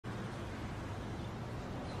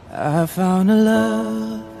I found a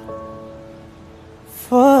love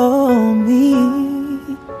for me.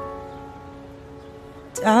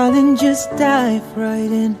 Darling, just dive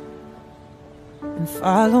right in and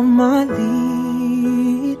follow my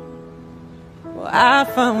lead. Well, I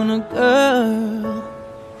found a girl,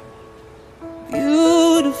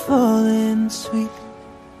 beautiful and sweet.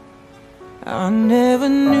 I never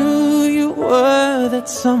knew you were that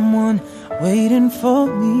someone waiting for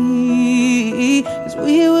me. 'Cause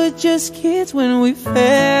we were just kids when we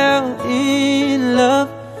fell in love,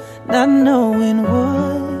 not knowing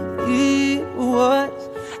what it was.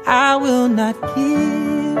 I will not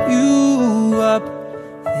give you up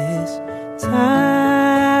this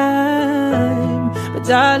time, but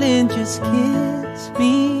darling, just kiss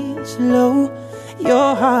me slow.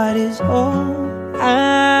 Your heart is all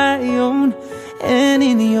I own, and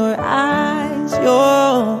in your eyes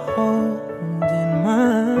you're holding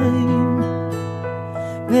mine.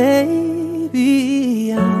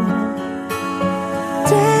 Baby, I'm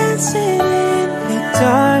dancing in the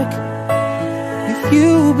dark with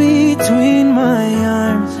you between my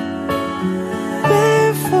arms,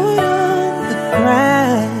 barefoot on the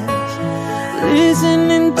grass,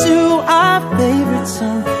 listening to our favorite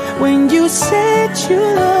song. When you said you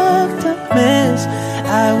looked a mess,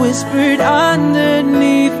 I whispered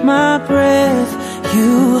underneath my breath.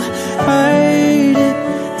 You heard it,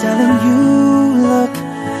 darling, you look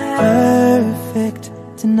perfect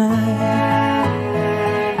tonight.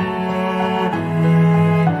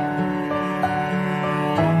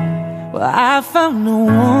 Well, I found a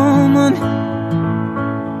woman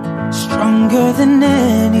stronger than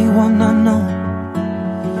anyone I know.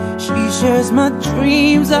 She shares my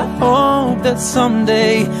dreams. I hope that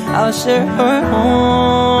someday I'll share her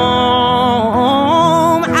home.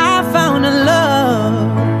 I found a love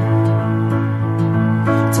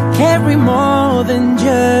to carry more than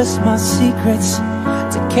just my secrets,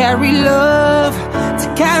 to carry love, to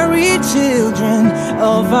carry children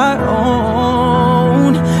of our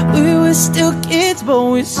own. We were still kids, but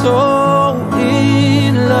we're so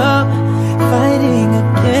in love, fighting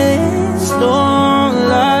against all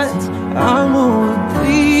odds. I'm gonna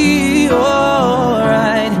be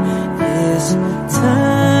alright this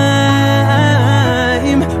time.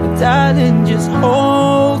 But darling, just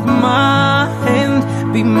hold my hand,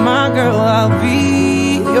 be my girl, I'll be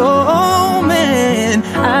your man.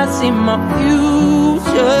 I see my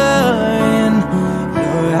future in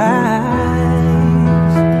your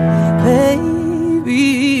eyes. Baby,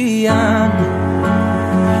 I'm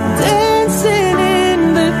dancing in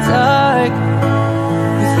the dark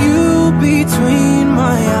between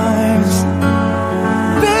my arms,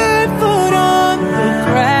 barefoot on the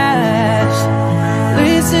grass,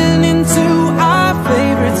 listening to our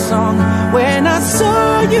favorite song. When I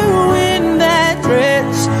saw you in that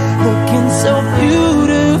dress, looking so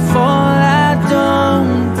beautiful, I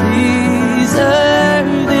don't deserve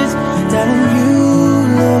this. Darling, you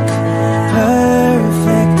look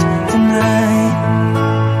perfect tonight.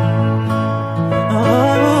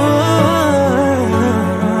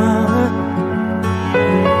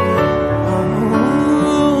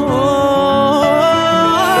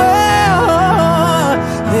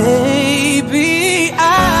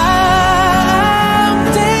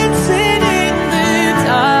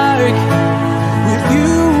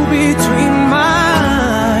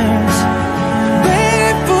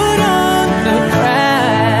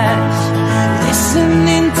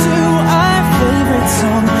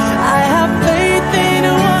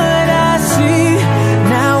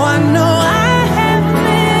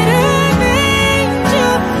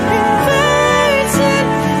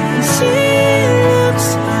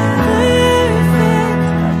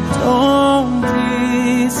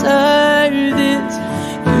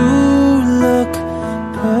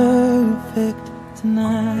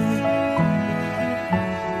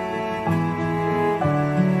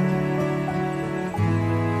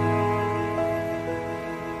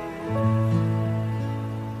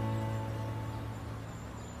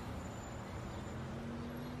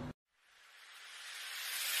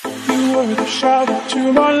 The shadow to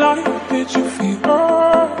my light, did you feel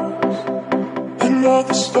us?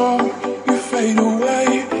 Another star, you fade away.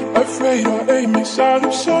 Afraid our aim is out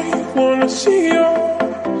of sight. Wanna see us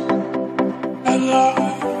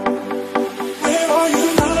alive. Where are you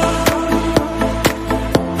now?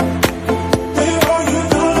 Where are you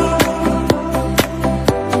now?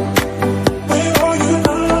 Where are you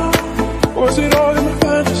now? Was it all in a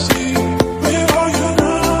fantasy? Where are you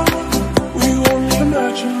now? Were you only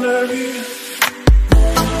imaginary?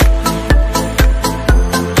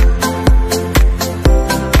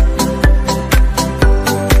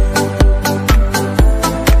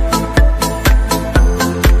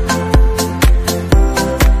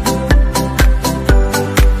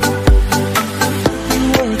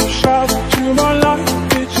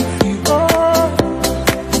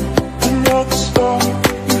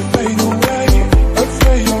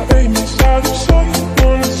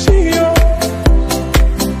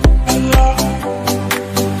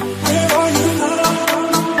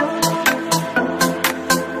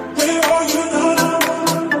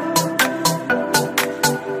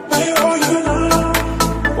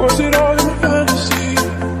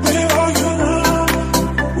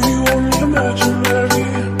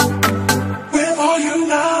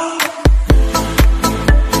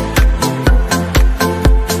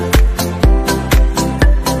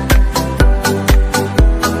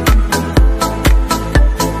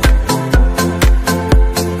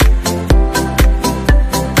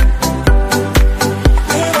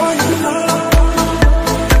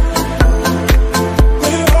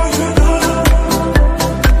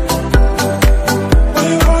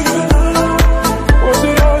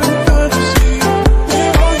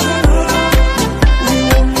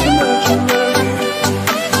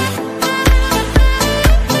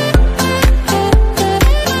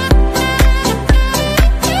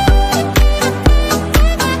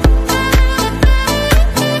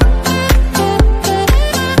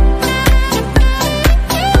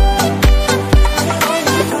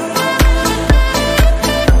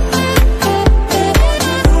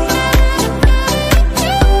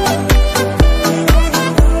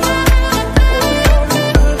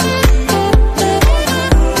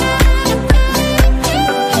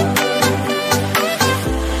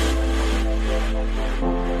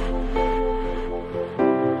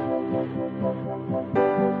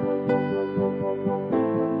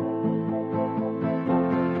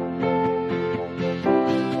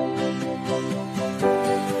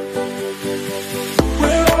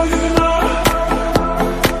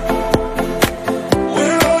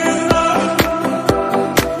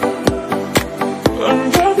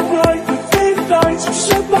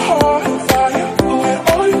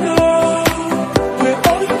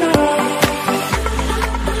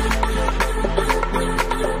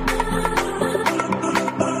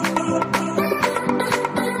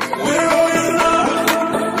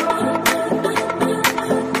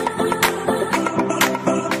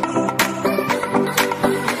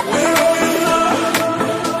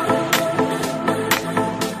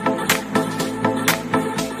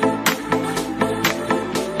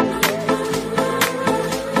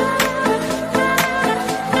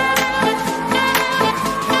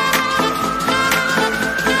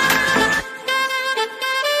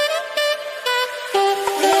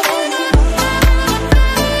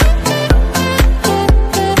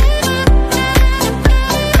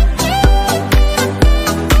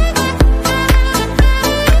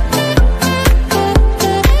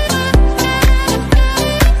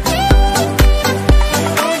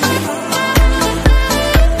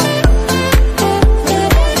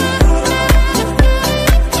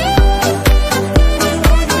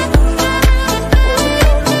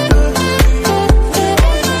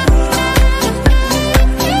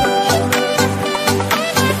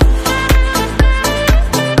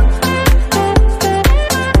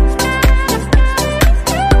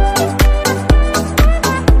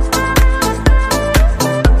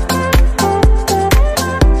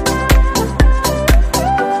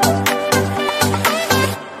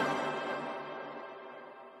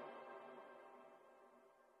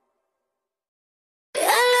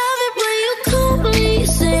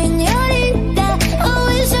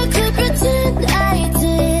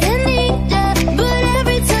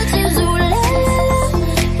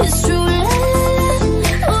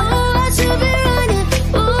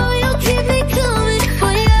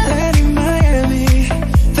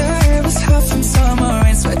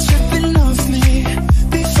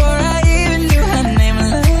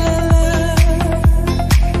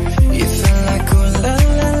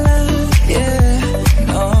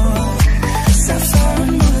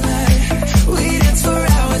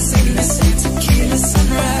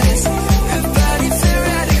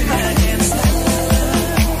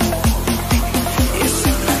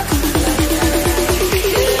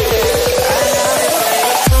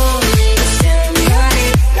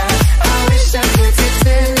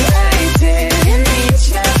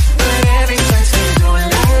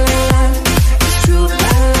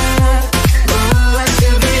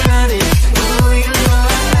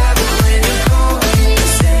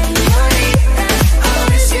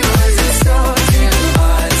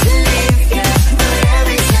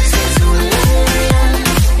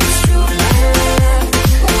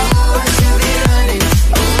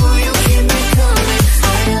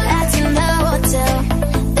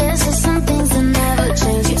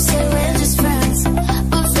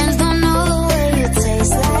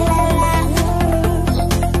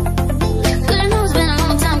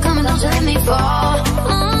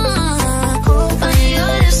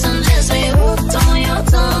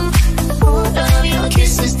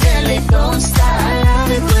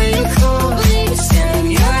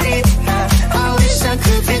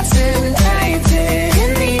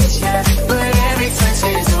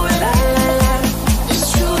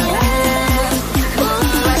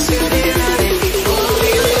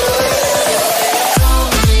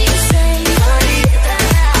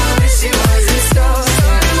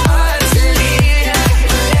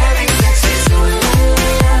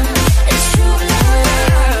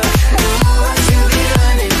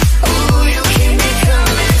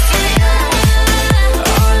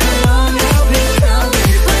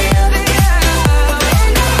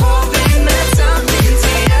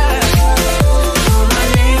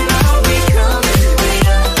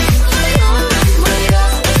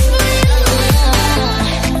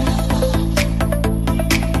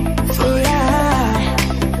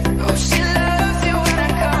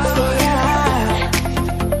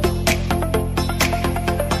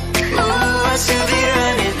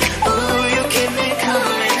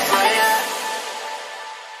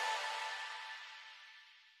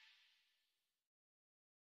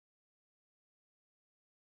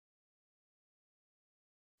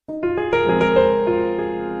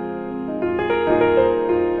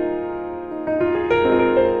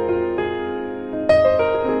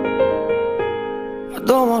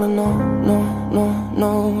 don't wanna know, no, no,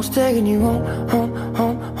 no. Who's taking you home, home,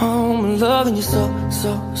 home, home? And loving you so,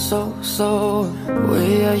 so, so, so. The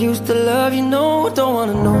way I used to love you, no, don't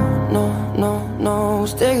wanna know, no, no, no.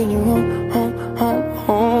 Who's taking you home, home, home,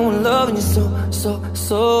 home? And loving you so, so,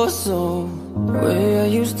 so, so. The way I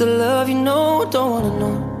used to love you, no, don't wanna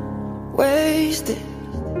know. Wasted.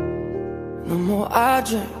 The more I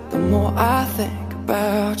drink, the more I think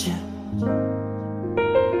about you.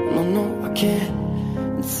 No, no, I can't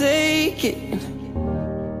take it.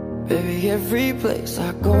 Baby, every place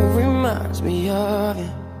I go reminds me of you.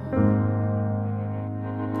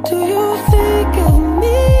 Do you think of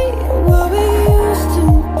me, what we used to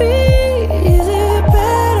be? Is it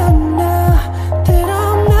better now that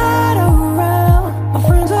I'm not around? My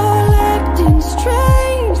friends all acting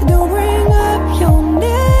strange, don't bring up your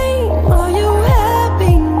name. Are you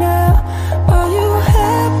happy now? Are you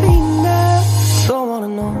happy now? Don't wanna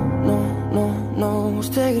know, no, no, no. Who's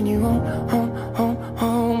taking you home, home, home,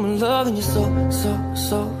 home? And loving you so, so,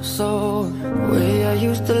 so, so. The way I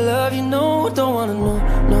used to love you, no, don't wanna know,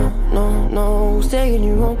 no, no, no. Who's taking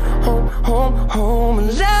you home, home, home, home?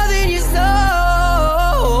 And loving you so.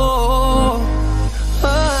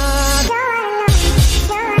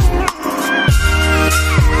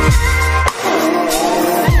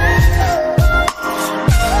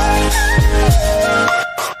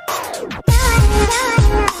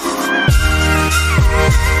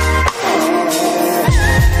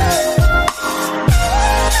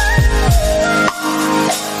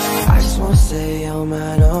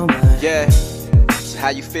 How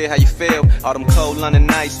you feel, how you feel? All them cold London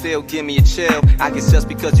nights still give me a chill. I guess just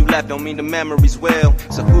because you left don't mean the memories will.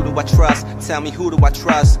 So who do I trust? Tell me, who do I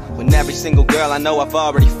trust? When every single girl I know I've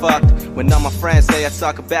already fucked. When all my friends say I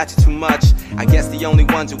talk about you too much. I guess the only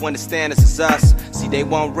ones who understand this is us. See, they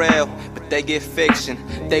want real, but they get fiction.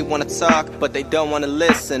 They wanna talk, but they don't wanna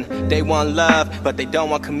listen. They want love, but they don't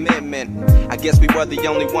want commitment. I guess we were the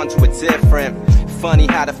only ones who were different. Funny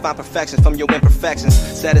how to find perfection from your imperfections.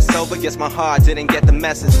 Said it's over, guess my heart didn't get the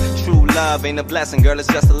message. True love ain't a blessing, girl, it's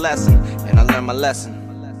just a lesson. And I learned my lesson.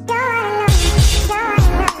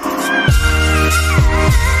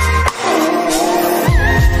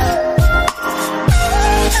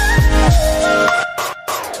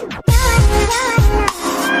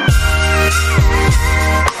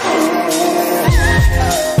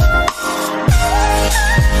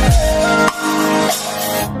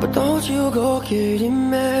 Don't you go getting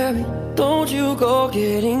married, don't you go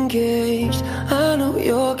get engaged. I know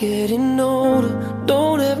you're getting older,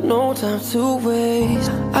 don't have no time to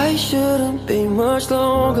waste. I shouldn't be much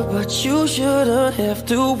longer, but you shouldn't have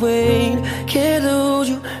to wait. Can't lose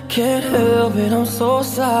you, can't help it. I'm so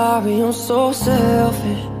sorry, I'm so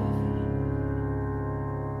selfish.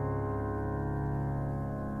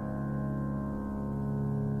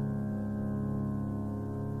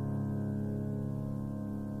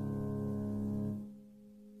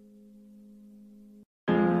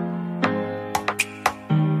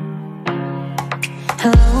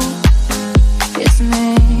 Hello, it's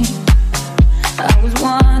me. I was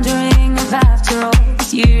wondering if after all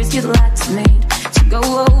these years you'd like to meet to go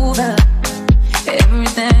over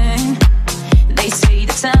everything. They say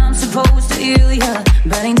that time's supposed to heal ya,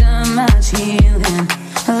 but ain't done much healing.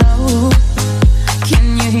 Hello,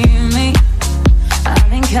 can you hear me?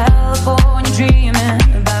 I'm in California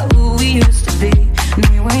dreaming about who we used to be when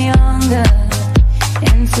we were younger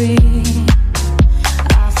and free.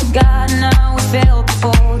 I've forgotten how we felt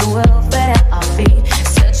before the world fed at our feet.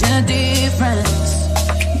 Such a difference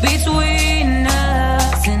between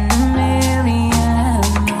us and a million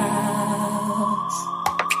miles.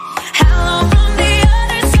 Hello from the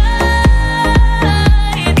other side.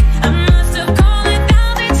 I must have called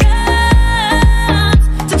 1,000 times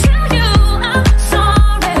to tell you I'm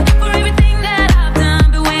sorry for everything that I've done.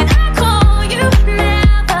 But when I call you,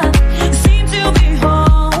 never seem to be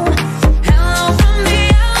home. Hello from the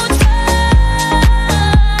outside.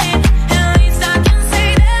 At least I can say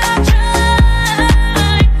that I've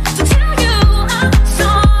tried to tell you I'm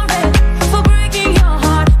sorry for breaking your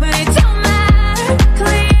heart. But it don't matter,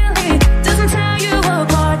 clearly doesn't tear you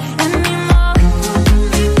apart anymore.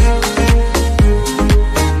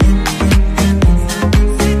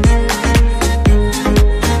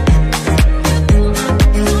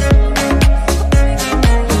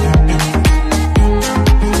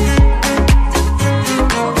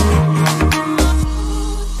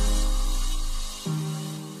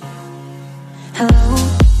 Hello,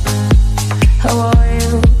 how are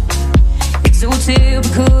you? It's so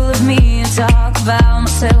typical of me to talk about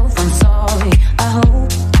myself. I'm sorry, I hope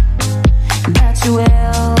that you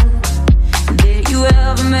will. Did you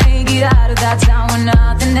ever make it out of that town when I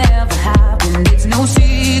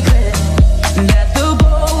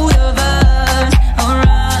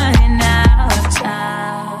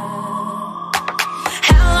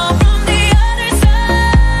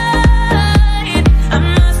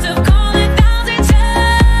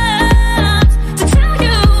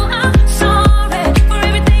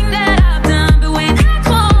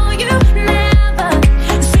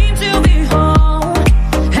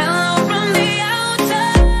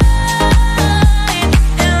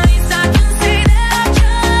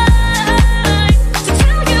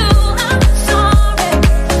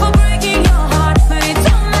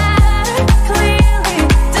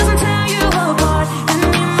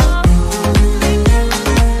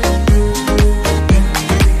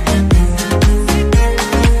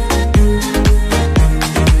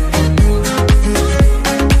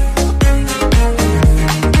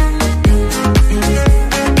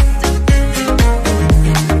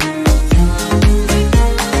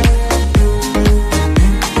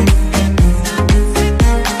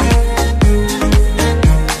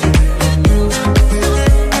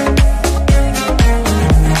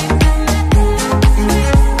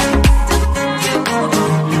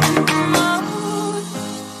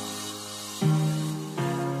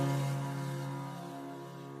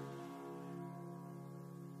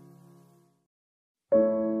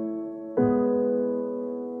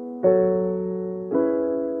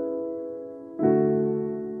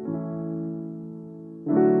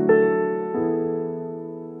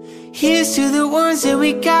Here's to the ones that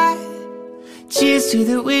we got. Cheers to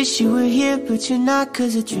the wish you were here, but you're not.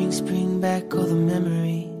 'Cause the drinks bring back all the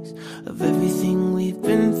memories of everything we've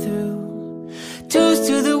been through. Toast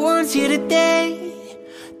to the ones here today.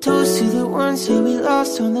 Toast to the ones that we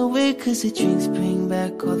lost on the way. 'Cause the drinks bring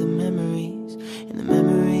back all the memories, and the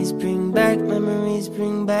memories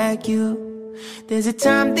bring back you. There's a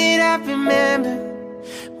time that I remember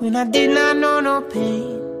when I did not know no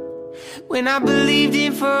pain, when I believed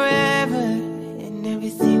in forever and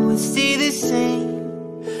everything would stay the same.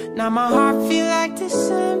 Now my heart feel like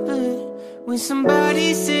December when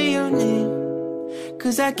somebody say your name.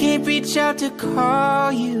 'Cause I can't reach out to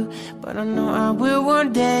call you, but I know I will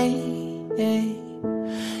one day.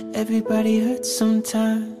 Everybody hurts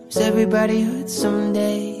sometimes, everybody hurts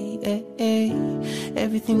someday.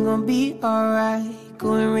 Everything gon' be alright.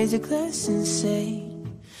 Go and raise a glass and say,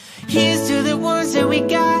 here's to the ones that we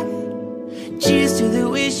got. Cheers to the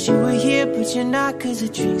wish you were here, but you're not. 'Cause the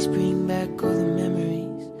drinks bring back all the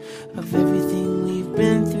memories of everything we've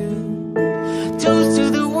been through. Toast to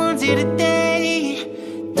the ones here today.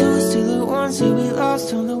 Toast to the ones that we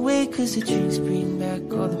lost on the way. 'Cause the drinks bring back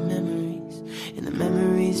all the memories, and the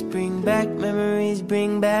memories bring back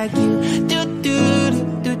you. Do do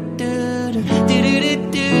do do do do do do do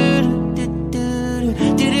do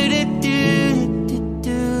do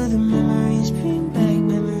do. The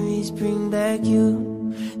memories bring back you.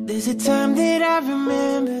 There's a time that I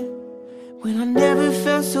remember when I never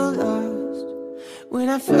felt so lost, when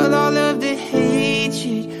I felt all of the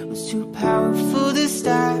hatred was too powerful to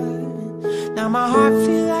stop. Now my heart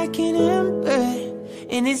feel like an ember,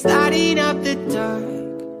 and it's lighting up the dark.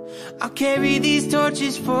 I'll carry these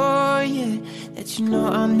torches for you, that you know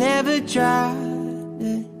I'll never drop.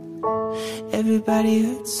 Everybody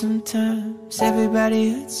hurts sometimes,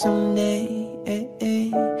 everybody hurts someday.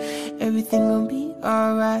 Everything gon' be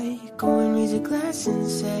alright. Go and raise a glass and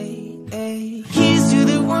say, here's to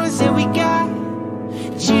the ones that we got.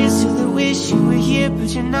 Cheers to the wish you were here, but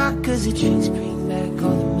you're not. 'Cause the drinks bring back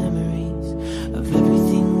all the memories of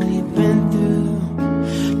everything we've been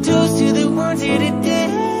through. Toast to the ones here today.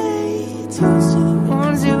 Toast to the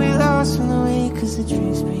ones that we lost on the way. 'Cause the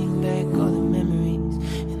drinks bring back all the memories,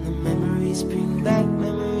 and the memories bring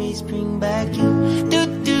back you. Do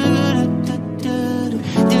do do do do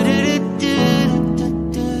do do do do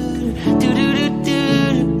do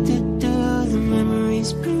do do. The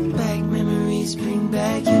memories bring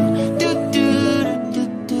back you. Do do do do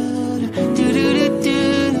do do do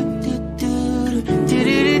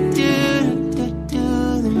do do.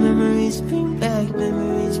 The memories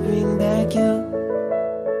bring back you.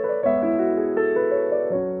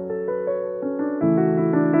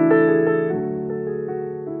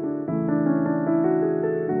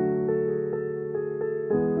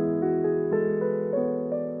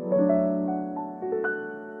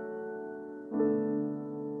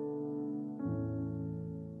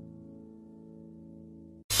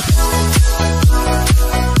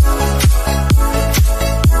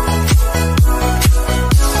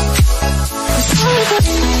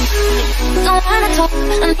 Don't wanna talk,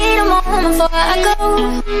 I need a moment before I go.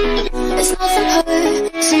 It's nothing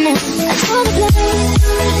personal, I told the blind. Don't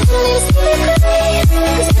need to see me cry,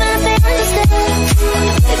 'cause now they understand.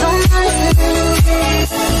 They don't understand.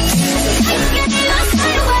 Get my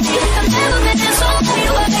side away, I've never been so wide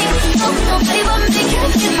away. Nobody but me can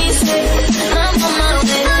get me straight. I'm on my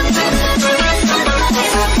way.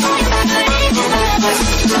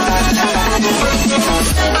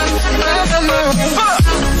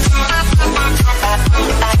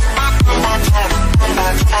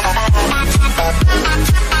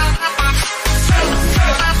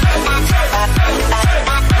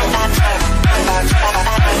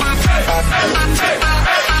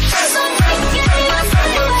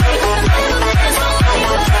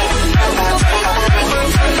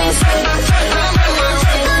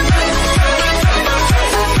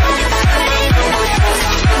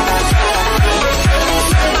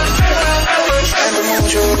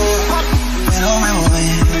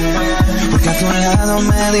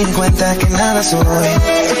 Me di cuenta que nada soy.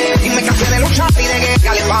 Y me cansé de luchar y de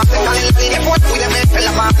guerra, le bate, dale la línea fuerte y de meter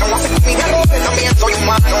la mano. Lo hace con mis errores, también soy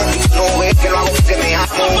humano. No ves que lo hago porque te amo.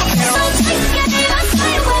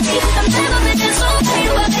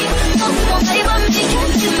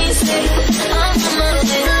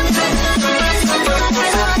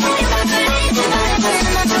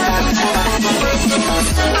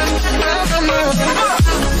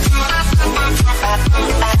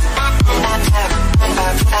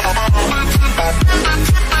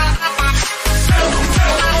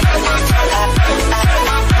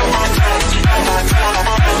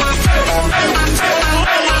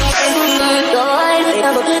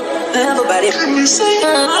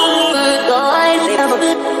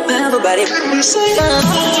 Everybody say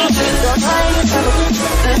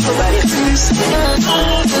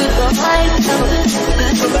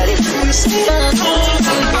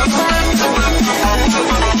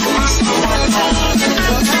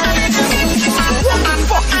What the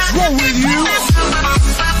fuck is wrong with you?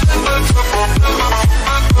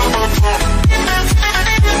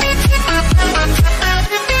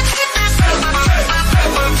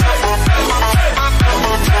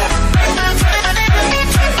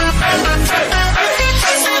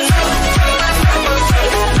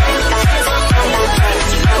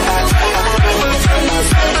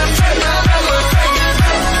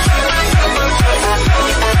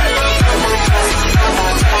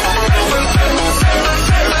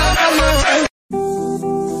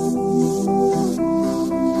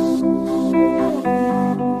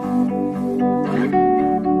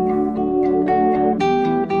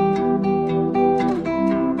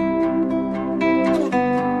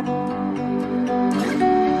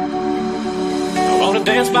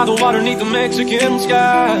 Dance by the water neath the Mexican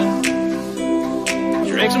sky.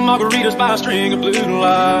 Drink some margaritas by a string of blue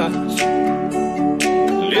lights.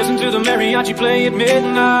 Listen to the mariachi play at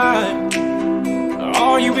midnight.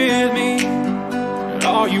 Are you with me?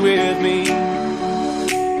 Are you with me?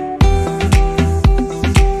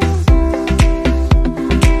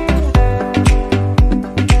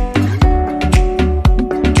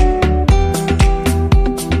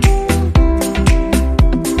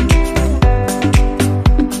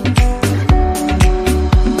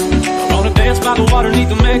 By the water neath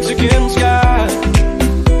the Mexican sky.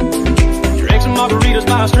 Drink some margaritas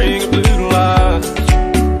by a string of blue lights.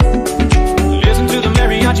 Listen to the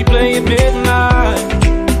mariachi play at midnight.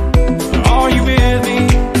 Are you with me?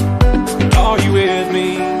 Are you with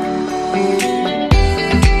me?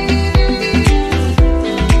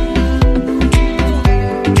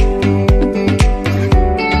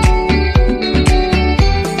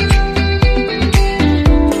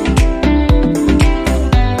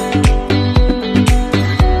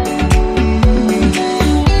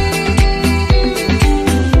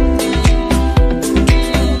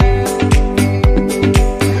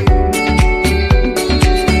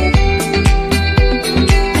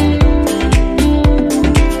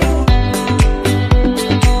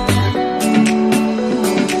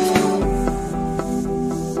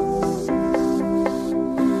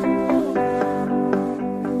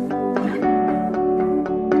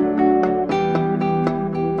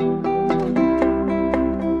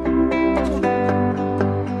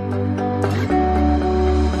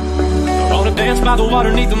 Dance by the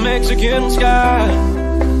water neath the Mexican sky.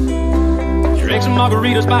 Drink some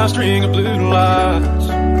margaritas by a string of blue lights.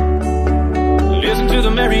 Listen to the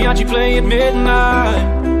mariachi play at midnight.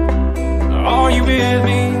 Are you with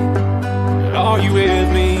me? Are you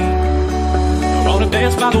with me? I wanna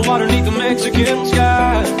dance by the water neath the Mexican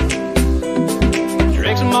sky.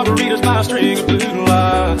 Drink some margaritas by a string of blue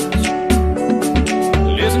lights.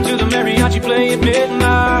 Listen to the mariachi play at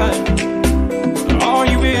midnight. Are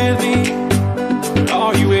you with me?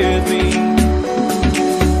 Are you with me?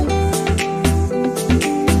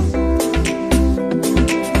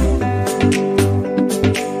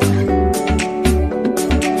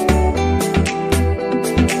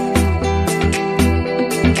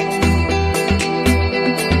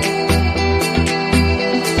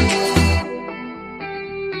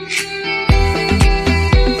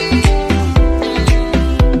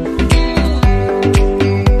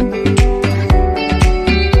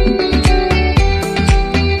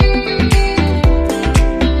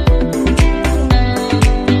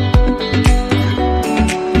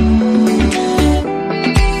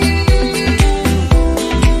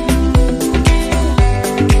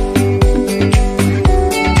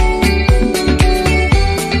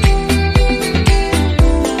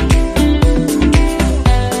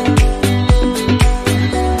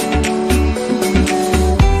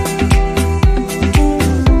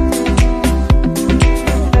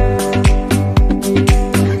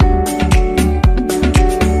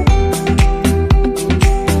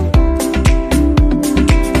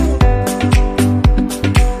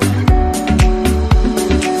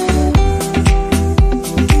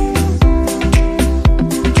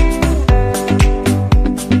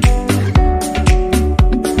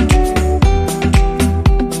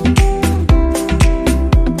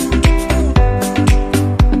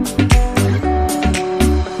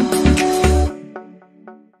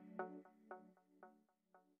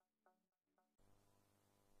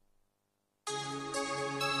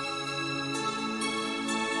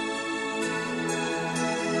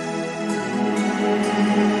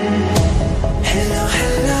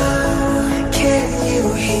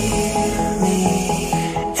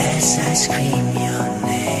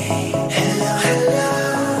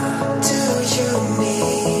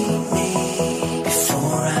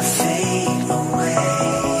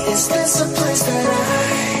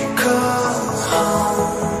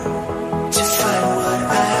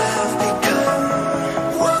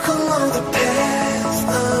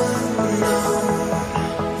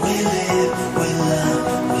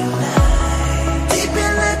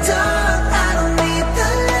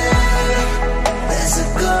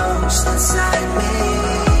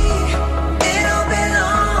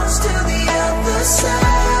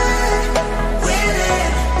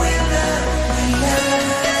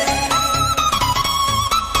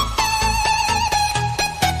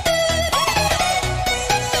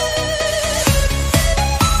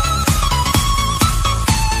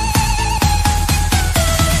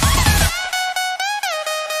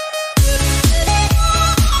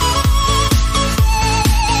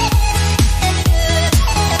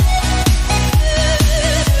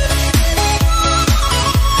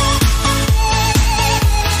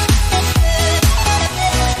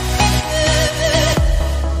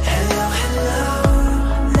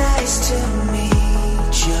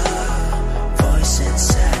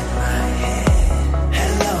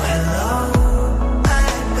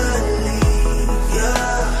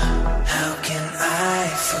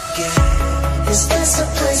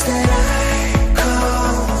 days that I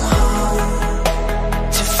call home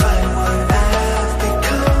to find what I've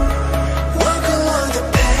become. Walk along the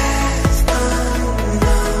path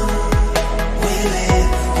unknown. We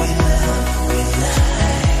live, we love, we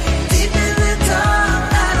lie. Deep in the dark,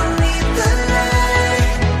 I don't need the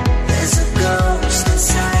light. There's a ghost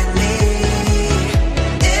inside me.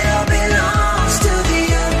 It all belongs to the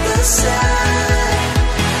other side.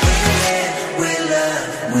 We live, we love,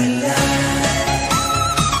 we lie.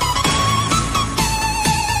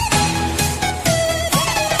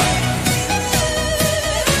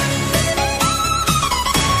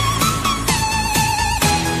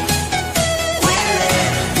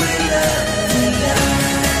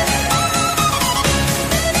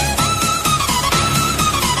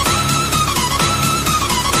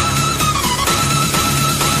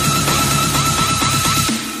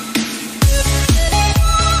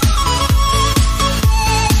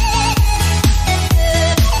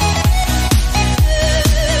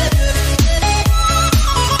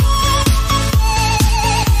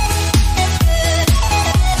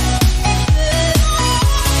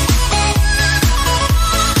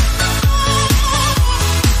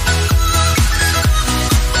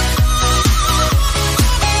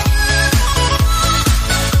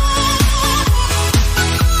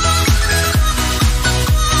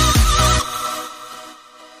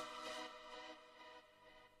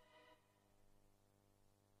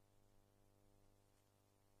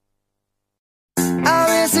 I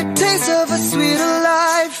miss the taste of a sweeter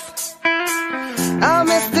life. I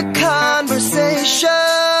miss the conversation.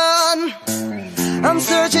 I'm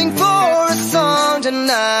searching for a song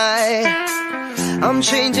tonight. I'm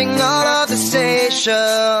changing all of the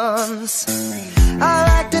stations. I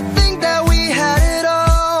like to think that we had it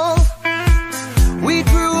all. We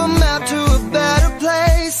drew a map to a better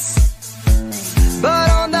place, but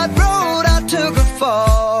on that road I took a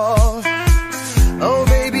fall. Oh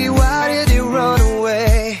baby, why did you run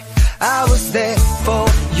away? I was there for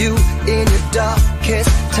you in your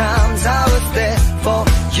darkest times. I was there for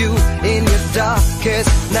you in your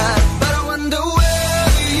darkest night. But I wonder where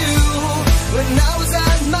were you when I was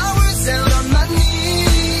at my worst, down on my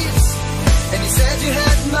knees? And you said you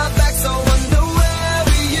had my back, so I wonder where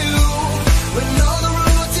were you when all the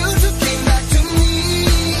roads you took came back to me?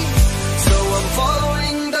 So I'm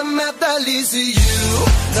following the map that leads to you,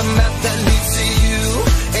 the map that leads to you.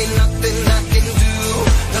 Ain't nothing I can do.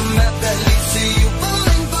 The map that leads to you,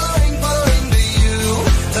 following, following, following to you.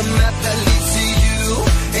 The map that leads to you.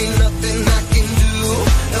 Ain't nothing I can do.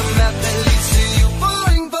 The map that leads to you,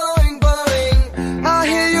 following, following, following. I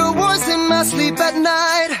hear your voice in my sleep at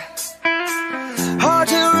night. Hard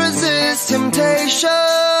to resist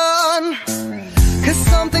temptation, 'cause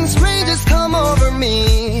something strange has come over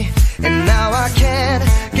me, and now I can't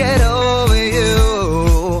get over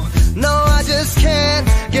you. No, I just can't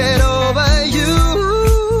get over you.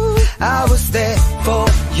 I was there for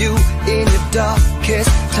you in your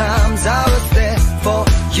darkest times. I was there for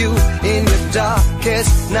you in your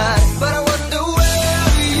darkest night. But I wonder where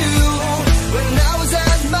were you when I was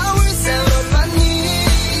at my worst, down on my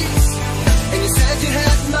knees? And you said you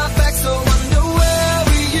had my back, so I wonder where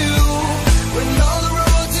were you when all the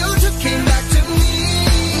roads you took came back to me?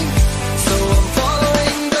 So I'm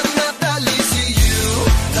following the map that leads to you,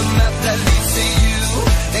 the map that leads to you.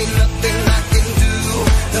 Ain't nothing I can do.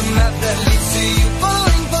 The map that leads to you,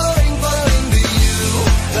 following, following, following to you.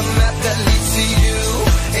 The map that leads to you.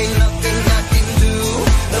 Ain't nothing I can do.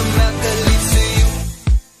 The map that leads to you.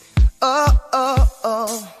 Oh, oh,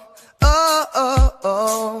 oh. Oh, oh,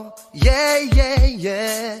 oh. Yeah, yeah,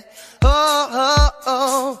 yeah. Oh, oh,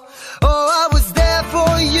 oh. Oh, I was there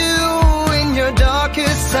for you in your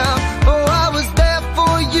darkest time. Oh, I was there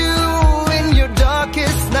for you in your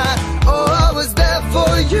darkest night. Oh, I was there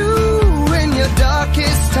for you in your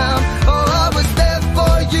darkest time. Oh, I was there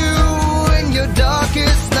for you in your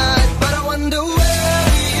darkest night. But I wonder where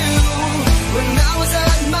were you when I was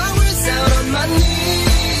at my worst, down on my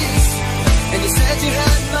knees? And you said you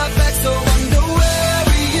had my back, so I wonder where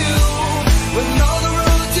were you when all the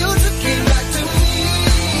roads you took came back to me?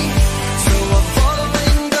 So I'm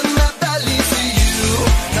following the map that leads to you,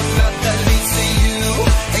 the map that leads to you.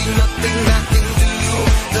 Ain't nothing I can do.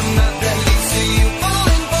 The map that leads to you,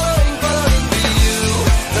 following, following, following to you.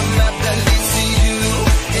 The map that leads to you.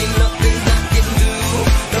 Ain't nothing I can do.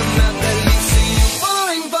 The map that leads to you,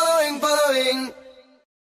 following, following, following.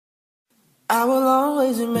 I will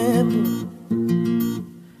always remember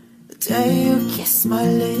the day you kissed my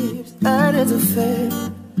lips. That is a fact.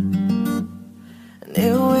 And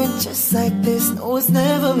it went just like this. No, it's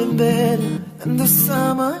never been better than the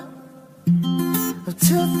summer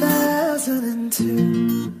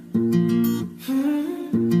 2002.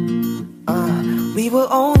 We were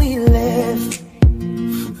only left,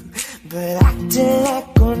 but acting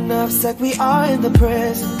like grown-ups, like we are in the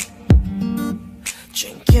present.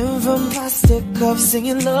 Drinking from plastic cups,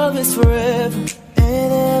 singing love is forever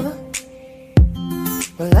and ever.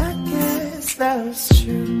 Well, I guess that was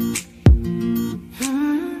true.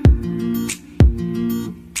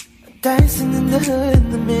 Dancing in the hood,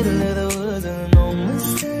 in the middle of the woods, and an old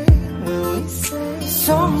mistake where we sang a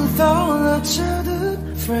song with all our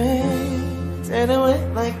childhood friends. And it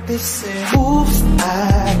went like this, said, oops,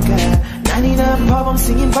 I got 99 problems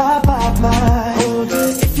singing bye, bye, bye.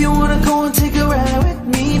 If you wanna go and take a ride with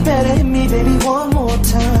me, better hit me, baby, one more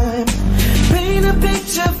time. Paint a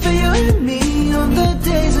picture for you and me on the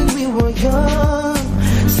days when we were young,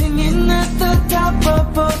 singing at the top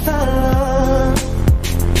of both our lungs.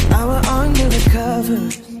 Now we're under the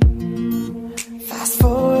covers. Fast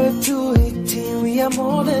forward to 18, we are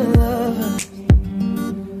more than lovers.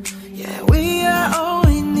 Yeah, we are all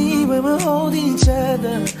we need when we're holding each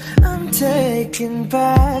other. I'm taken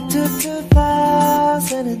back to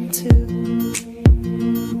 2002.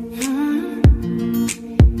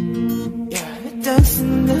 Yeah, we're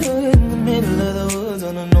dancing in the hood, in the middle of the woods,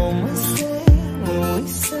 on an old Mustang when we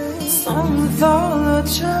sang a song with all our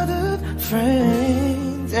childhood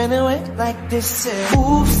friends. And it went like this, said,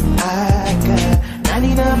 oops, I got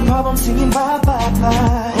 99 problems singing bye, bye,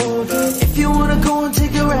 bye. If you wanna go and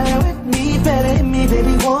take a ride with me, better hit me,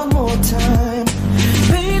 baby, one more time.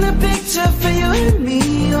 Paint a picture for you and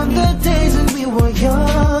me on the days when we were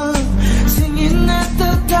young, singing at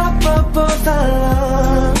the top of both our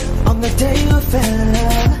lungs. On the day you fell in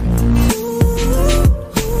love,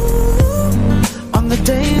 on the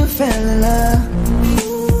day you fell in love.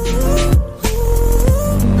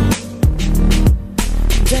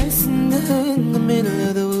 Dancing in the middle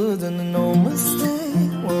of the woods on an old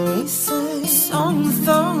Mustang where we sang a song with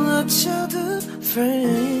all our childhood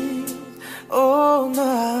friends. Oh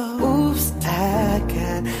no, oops, I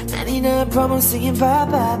got 99 problems singing bye,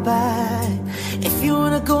 bye, bye. If you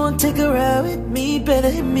wanna go and take a ride with me, better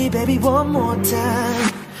hit me, baby, one more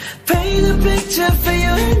time. Paint a picture for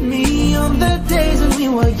you and me on the days when we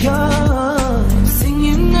were young,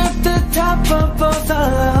 singing at the top of both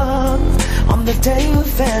our lungs. On the day we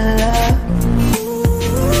fell in love,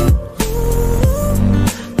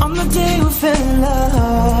 on the day we fell in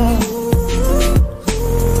love,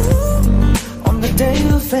 on the day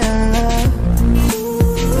we fell in love,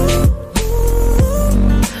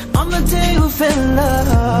 on the day we fell in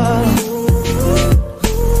love,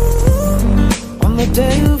 on the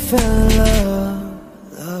day we fell in love,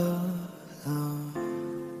 love, love.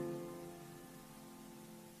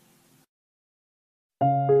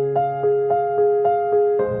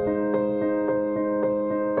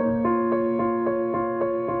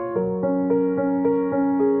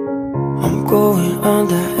 Going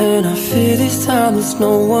under and I fear this time there's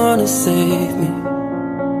no one to save me.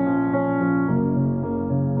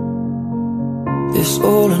 This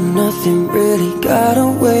all or nothing really got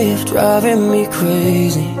a way of driving me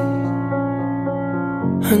crazy.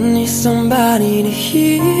 I need somebody to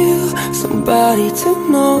heal, somebody to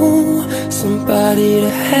know, somebody to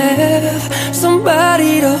have,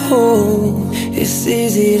 somebody to hold. It's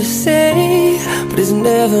easy to say, but it's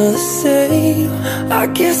never the same. I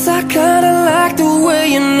guess I kinda like the way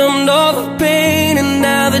you numbed all the pain. And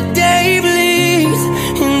now the day bleeds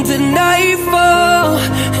into nightfall,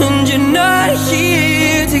 and you're not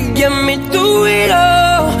here to get me through it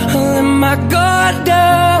all. I let my guard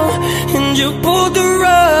down, and you pulled the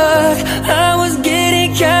rug. I was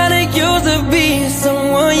getting kinda used to being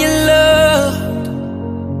someone you loved.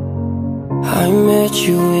 I met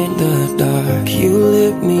you in the dark, you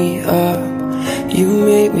lit me up. You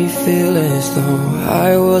made me feel as though I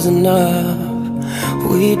was enough.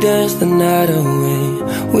 We danced the night away,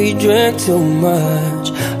 we drank too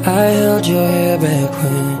much. I held your hair back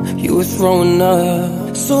when you were throwing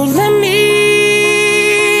up. So let me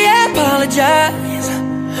apologize.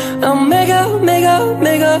 I'll make up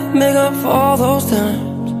for all those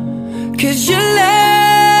times. 'Cause your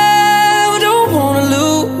love I don't wanna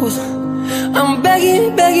lose. I'm begging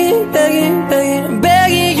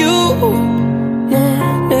you. No,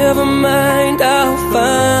 never mind, I'll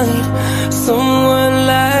find someone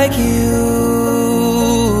like you.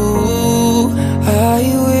 I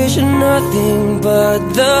wish nothing but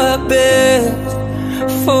the best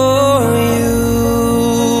for you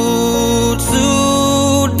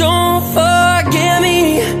too. Don't forget me,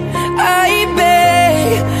 I beg.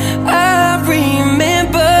 I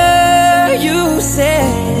remember you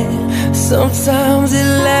said Sometimes it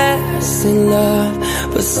lasts in love,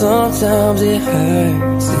 but sometimes it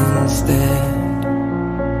hurts instead.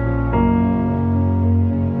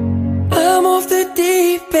 I'm off the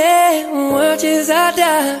deep end, watch as I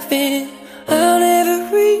dive in. I'll never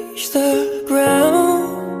reach the ground.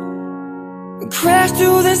 Crash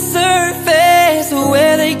through the surface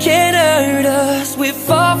where they can't hurt us. We're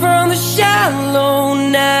far from the shallow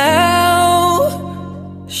now.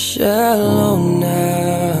 Shallow now.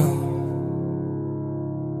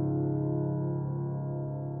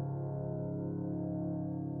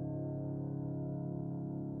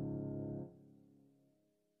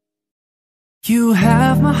 You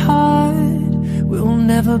have my heart, we'll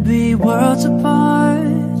never be worlds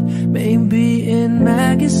apart. Maybe in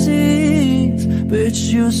magazines, but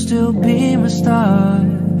you'll still be my star.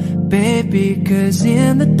 Baby, 'cause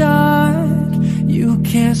in the dark, you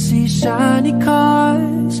can't see shiny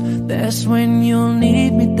cars. That's when you'll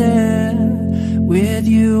need me there. With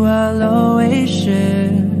you I'll always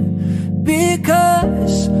share.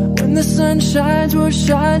 Because when the sun shines, we'll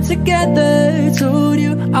shine together. Told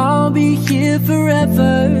you I'll be here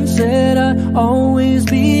forever. Said I'll always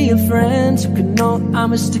be a friend. So you know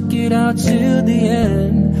I'ma stick it out till the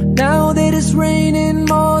end. Now that it's raining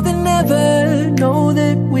more than ever, know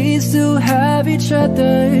that we still have each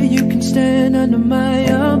other. You can stand under my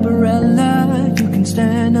umbrella. You can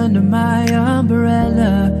stand under my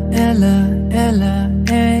umbrella. Ella, Ella,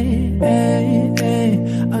 ay, ay, ay.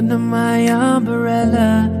 Under my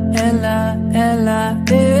umbrella, Ella, Ella,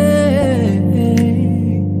 ay, ay.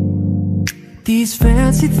 These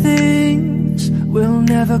fancy things will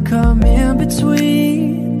never come in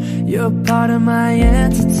between. You're part of my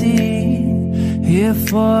entity, here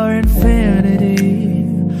for infinity.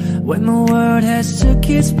 When the world has took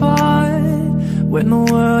its part, when the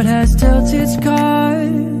world has dealt its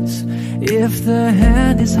cards, if the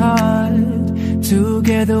hand is hard,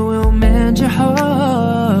 together we'll mend your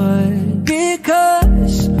heart.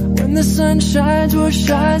 Because when the sun shines, we'll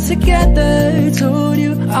shine together. Told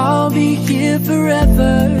you I'll be here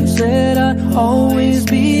forever. Said I'll always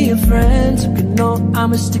be a friend. So you know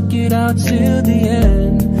I'ma stick it out till the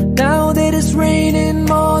end. Now that it's raining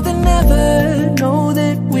more than ever, know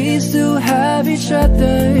that we still have each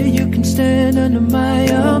other. You can stand under my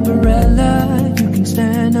umbrella. You can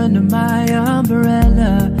stand under my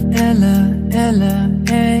umbrella. Ella, Ella,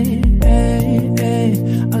 ay, ay, ay.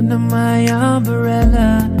 Under my umbrella.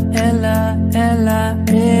 Ella, Ella,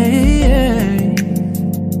 ay, ay.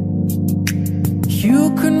 You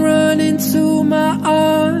can run into my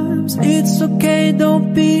arms. It's okay,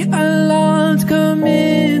 don't be alarmed. Come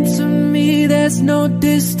into me, there's no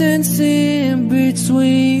distance in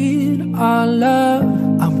between our love.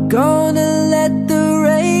 I'm gonna let the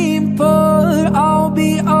rain pour. I'll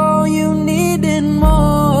be all you need and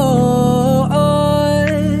more.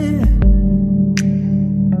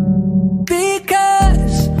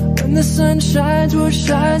 Because when the sun shines, we'll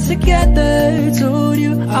shine together. Told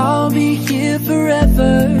you I'll be here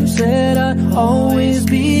forever. Said I'll always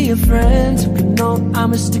be a friend. So you know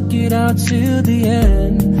I'ma stick it out till the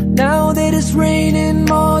end. Now that it's raining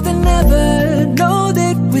more than ever, know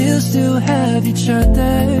that we'll still have each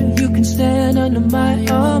other. You can stand under my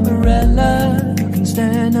umbrella. You can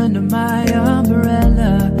stand under my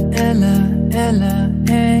umbrella. Ella, Ella,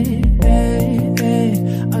 ay, ay, ay.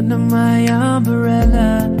 Under my umbrella.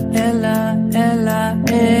 Ella, Ella,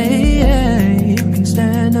 ay, ay. You can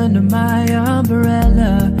stand under my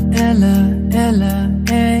umbrella. Ella, Ella,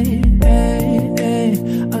 ay, ay, ay.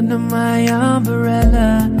 Under my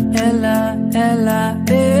umbrella. Ella, Ella,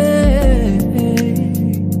 ay, ay.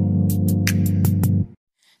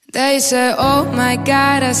 They say, oh my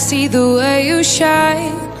God, I see the way you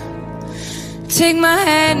shine. Take my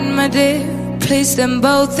hand, my dear, place them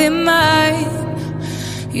both in mine.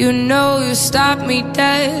 You know you stopped me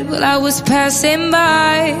dead while I was passing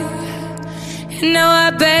by. And now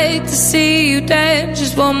I beg to see you dance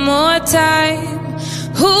just one more time.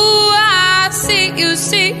 Ooh, I see you,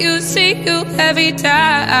 see you, see you every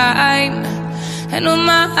time. And oh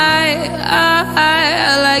my,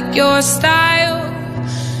 I like your style.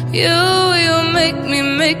 You make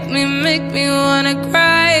me wanna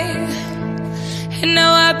cry. And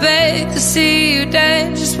now I beg to see you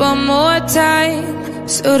dance just one more time.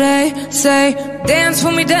 So they say, dance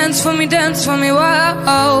for me, dance for me, dance for me,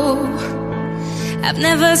 whoa. I've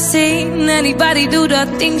never seen anybody do the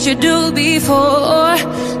things you do before.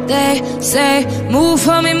 They say, move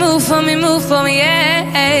for me, move for me, move for me,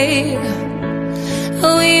 yeah.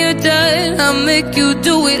 When you're done, I'll make you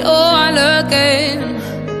do it all again.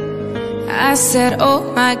 I said,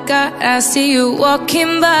 oh my God, I see you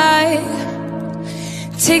walking by.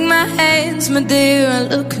 Take my hands, my dear, and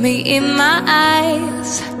look me in my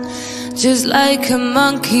eyes. Just like a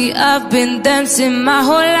monkey, I've been dancing my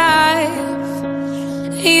whole life.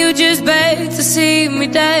 You just beg to see me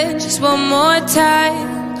dance just one more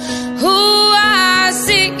time. Ooh, I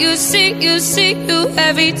see you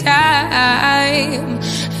every time.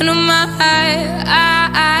 And oh my,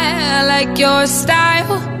 I like your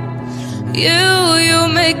style. You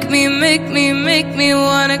make me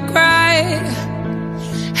wanna cry.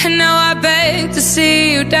 And now I beg to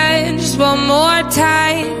see you dance just one more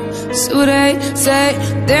time. So they say,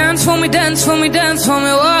 dance for me, dance for me, dance for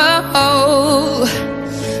me, whoa.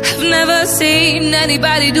 I've never seen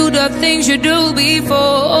anybody do the things you do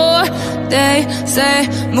before. They say,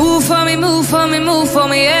 move for me, move for me, move for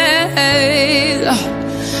me, yeah.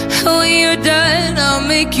 When you're done, I'll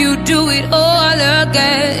make you do it all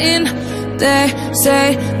again. They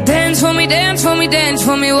say, dance for me, dance for me, dance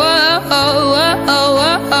for me, whoa.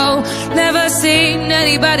 Never seen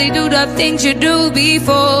anybody do the things you do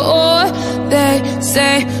before. They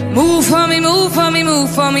say, move for me, move for me, move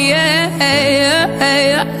for me, yeah.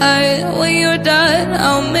 When you're done,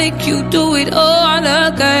 I'll make you do it all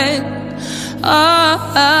again,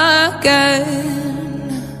 again.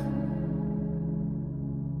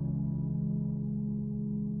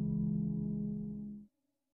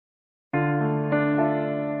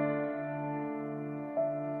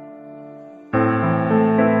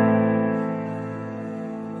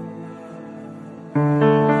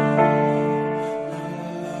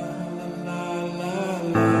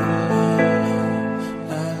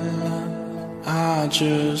 I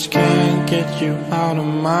just can't get you out of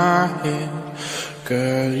my head.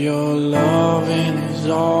 Girl, your loving is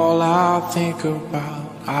all I think about.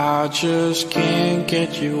 I just can't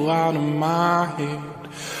get you out of my head.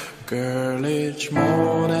 Girl, it's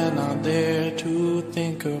more than I dare to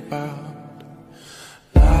think about.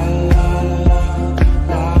 La la la,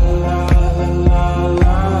 la la la la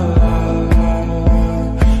la.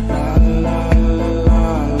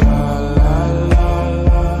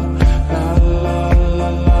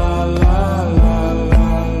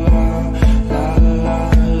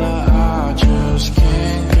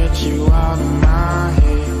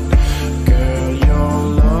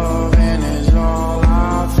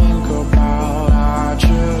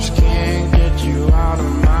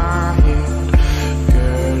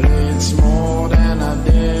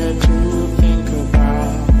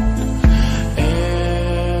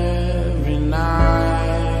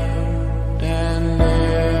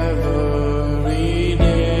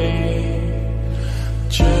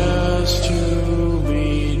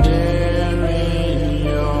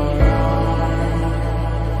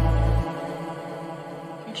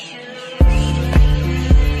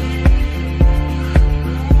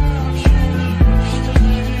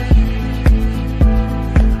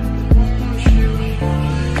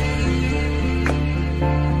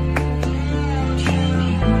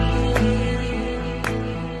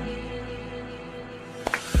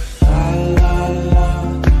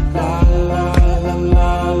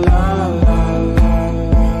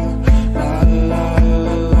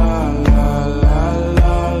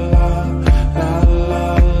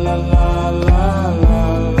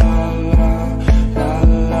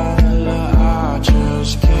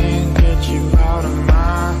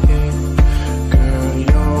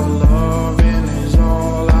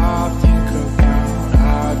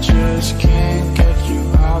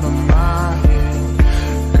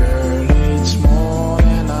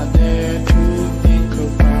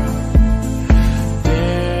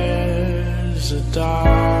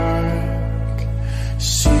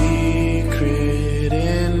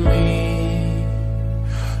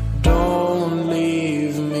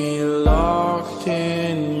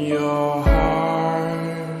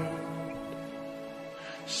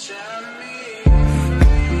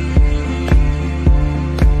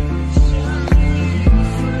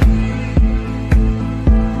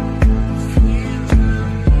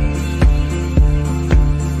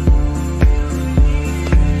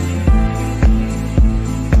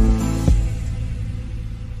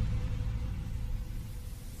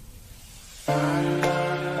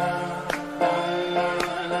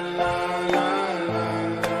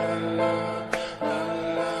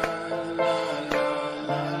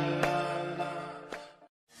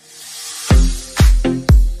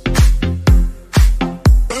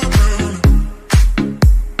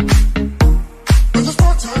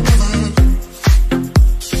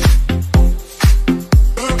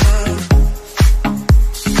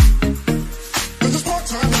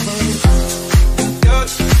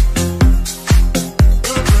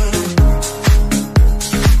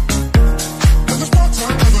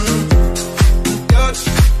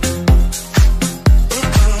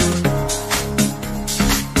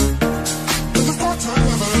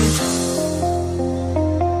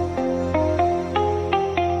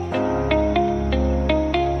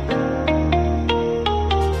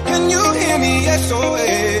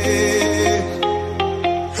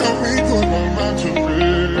 Help me put my mind to rest.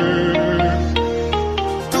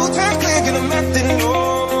 2 times click and I'm nothing, no.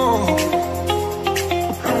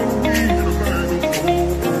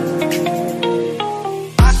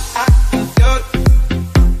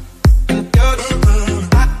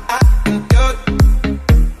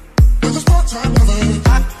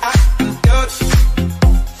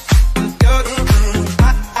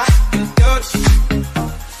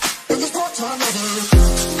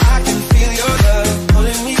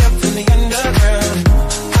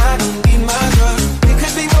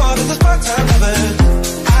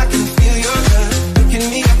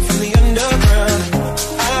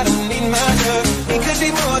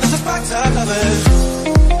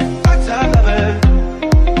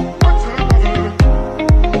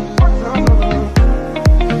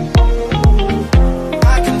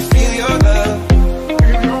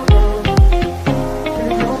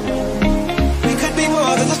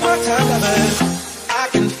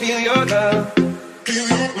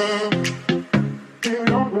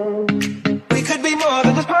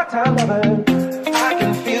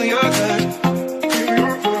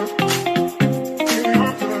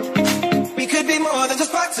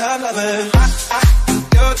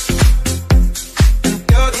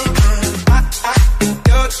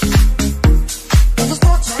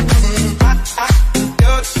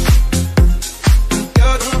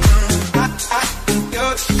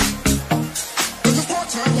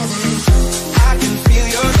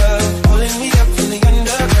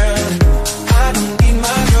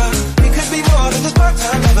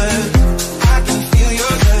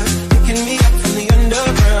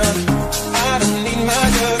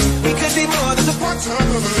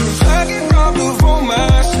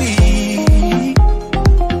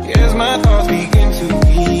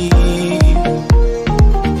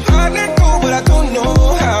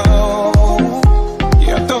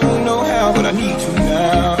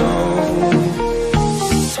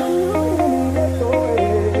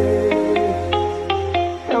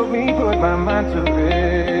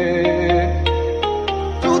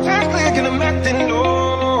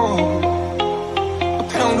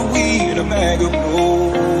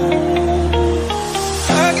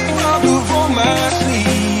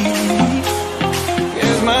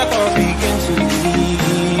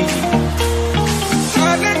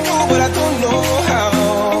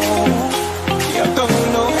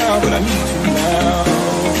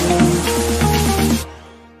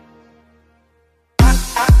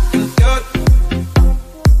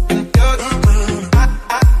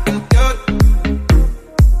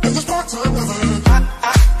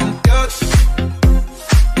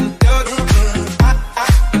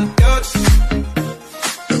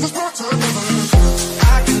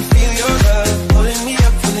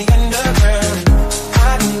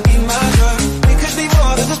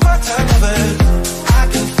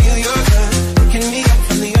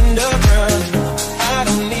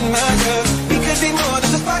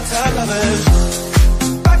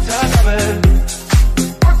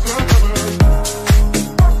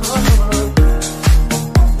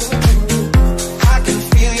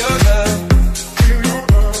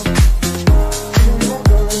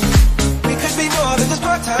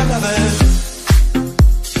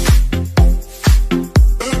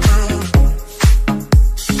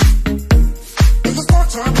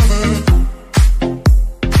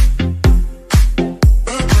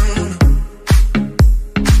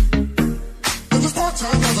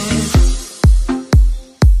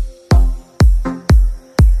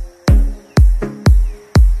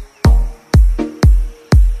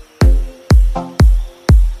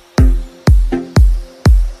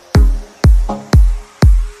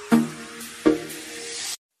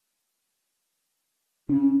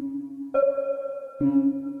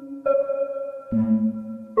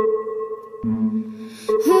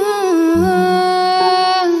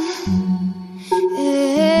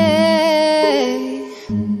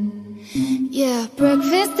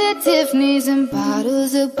 Breakfast at Tiffany's and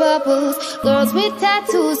bottles of bubbles. Girls with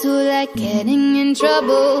tattoos who like getting in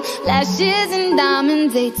trouble. Lashes and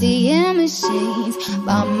diamonds, ATM machines.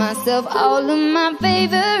 Bought myself all of my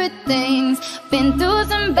favorite things. Been through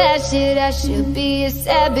some bad shit, I should be a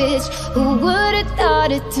savage. Who would've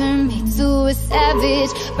thought it turned me to a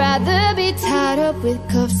savage? Rather be tied up with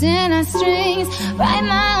cuffs and our strings. Write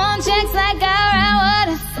my own checks like I write what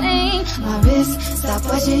I sing. My wrist, stop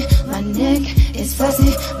watching, my neck is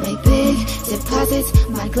fuzzy. Make big deposits,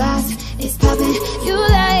 my glass is popping. You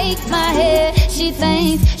like my hair, she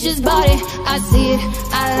thinks she's bought it. I see it,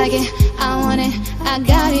 I like it, I want it, I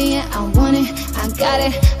got it, yeah, I want it, I got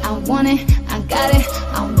it, I want it, I got it,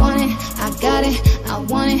 I want it, I got it, I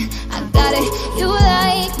want it, I got it. You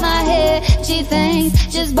like my hair, she thinks,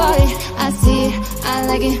 just bought it. I see it, I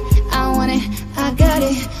like it, I want it, I got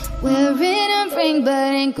it. Wearing a ring,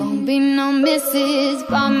 but ain't gon' be no misses.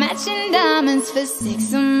 Bought matching diamonds for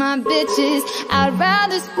 6 of my bitches. I'd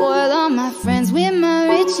rather spoil all my friends with my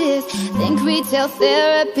riches. Think retail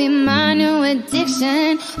therapy, my new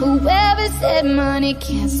addiction. Whoever said money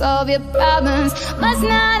can't solve your problems must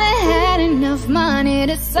not have had enough money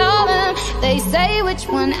to solve them. They say which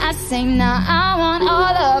one, I say nah, I want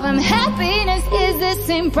all of them. Happiness is the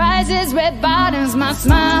same price as red bottoms. My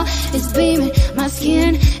smile is beaming, my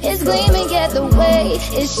skin is gleaming, get the way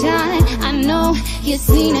it shine. I know you've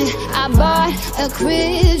seen it. I bought a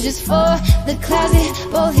crib just for the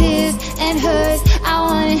closet, both his and hers. I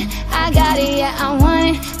want it, I got it, yeah, I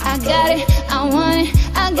want it, I got it, I want it,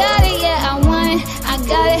 I got it, yeah, I want it, I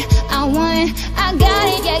got it, I want it, I got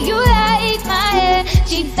it, yeah. You like my hair,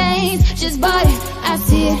 cheap things, just bought it. I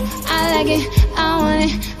see it, I like it, I want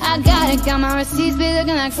it, I got it. Got my receipts be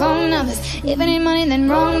looking like phone numbers. If it ain't money, then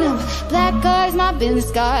wrong number. Black card's my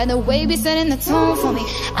business card, the way be setting the tone for me.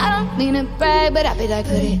 I don't mean to brag, but I be like,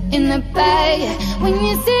 put it in the bag, yeah. When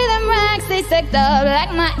you see them racks, they stacked up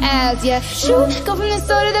like my abs, yeah. Shoot, go from the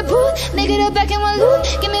store to the booth, make it up back in one loot.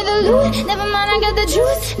 Give me the loot, never mind, I got the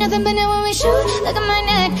juice. Nothing but new when we shoot. Look at my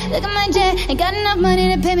neck, look at my jet. Ain't got enough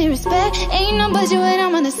money to pay me respect. Ain't no budget when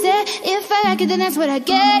I'm on the set. If I like it, then that's what I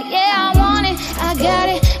get, yeah. I want it, I got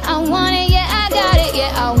it, I want it, yeah, I got it,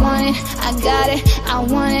 yeah, I want it, I got it, I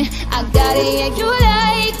want it, I got it, yeah. You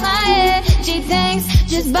like my hair, G thanks,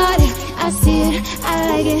 just bought it. I see it, I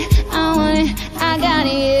like it, I want it, I got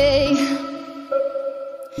it, yeah.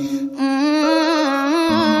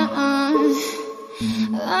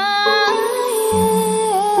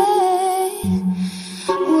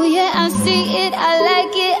 Oh yeah, I see it, I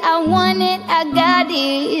like it, I want it, I got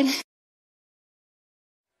it.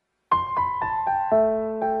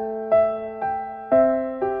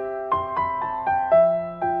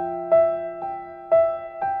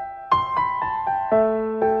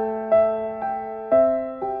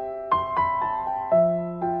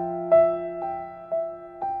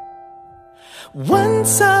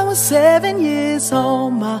 Once I was 7 years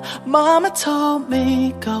old, my mama told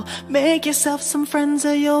me, go make yourself some friends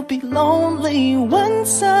or you'll be lonely.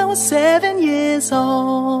 Once I was 7 years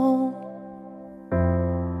old.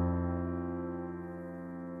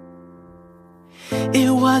 It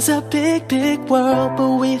was a big, big world,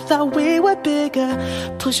 but we thought we were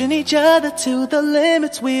bigger. Pushing each other to the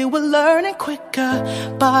limits, we were learning quicker.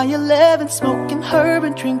 By 11, smoking herb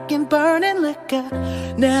and drinking burning liquor.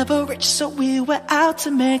 Never rich, so we were out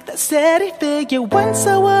to make that steady figure. Once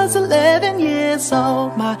I was 11 years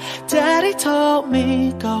old, my daddy told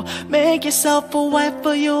me, go make yourself a wife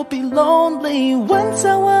or you'll be lonely. Once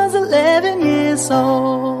I was 11 years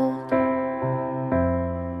old.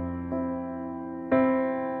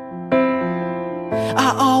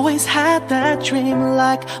 I always had that dream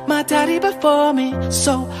like my daddy before me.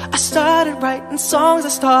 So I started writing songs, I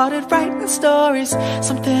started writing stories.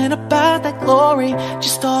 Something about that glory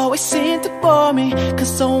just always seemed to bore me,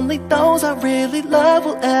 'cause only those I really love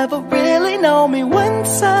will ever really know me.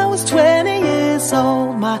 Once I was 20 years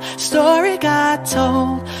old, my story got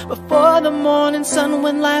told before the morning sun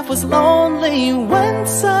when life was lonely.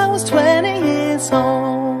 Once I was 20 years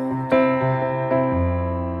old.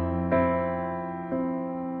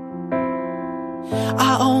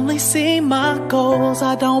 I only see my goals,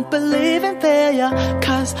 I don't believe in failure,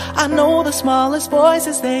 'cause I know the smallest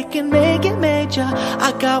voices, they can make it major.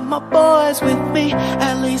 I got my boys with me,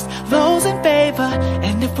 at least those in favor.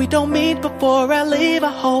 And if we don't meet before I leave,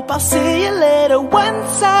 I hope I'll see you later.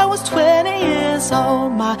 Once I was 20 years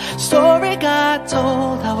old, my story got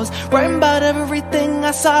told. I was writing about everything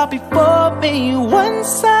I saw before me.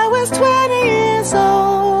 Once I was 20 years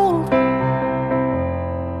old.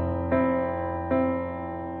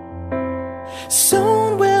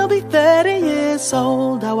 Soon we'll be 30 years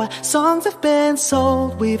old. Our songs have been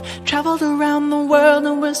sold. We've traveled around the world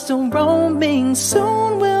and we're still roaming.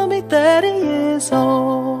 Soon we'll be 30 years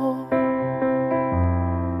old.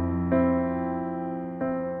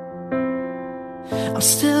 I'm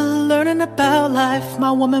still learning about life.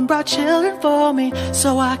 My woman brought children for me,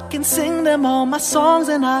 so I can sing them all my songs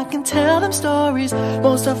and I can tell them stories.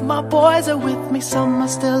 Most of my boys are with me, some are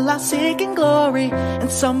still out seeking glory, and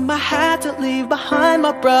some I had to leave behind.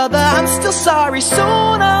 My brother, I'm still sorry.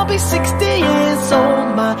 Soon I'll be 60 years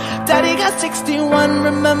old. My daddy got 61.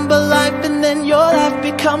 Remember life and then your life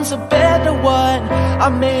becomes a better one. I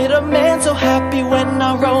made a man so happy when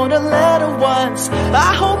I wrote a letter once.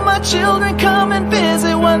 I hope my children come and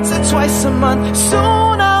visit once or twice a month.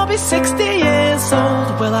 Soon I'll be 60 years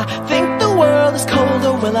old, will I think the world is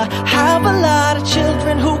colder? Will I have a lot of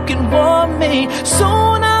children who can warm me?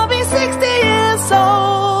 Soon I'll be 60 years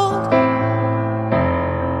old.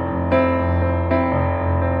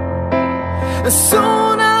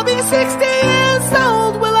 Soon I'll be 60 years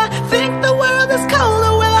old. Will I think the world is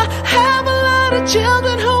colder? Will I have a lot of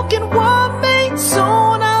children who can warm me?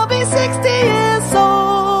 Soon I'll be 60 years old.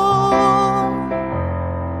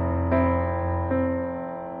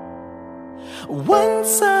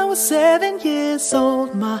 Once I was 7 years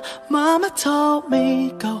old, my mama told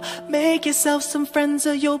me, go make yourself some friends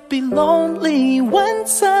or you'll be lonely.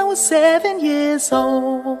 Once I was 7 years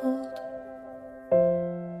old.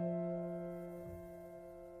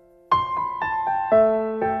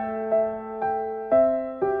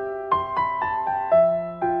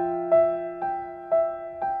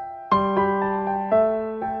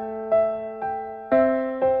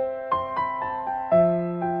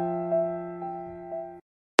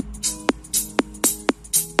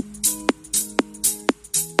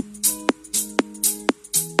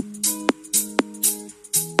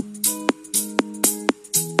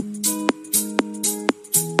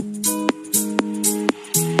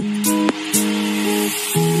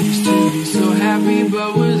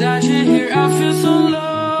 But without you here, I feel so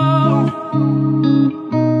low.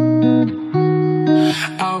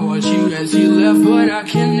 I watch you as you left, but I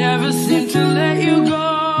can never seem to let you go.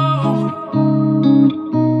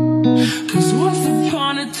 'Cause once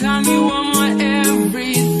upon a time you were my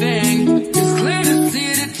everything. It's clear to see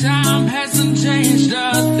that time hasn't changed a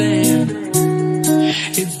thing.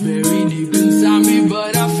 It's buried deep inside me,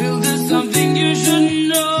 but I feel there's something you should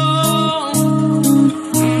know.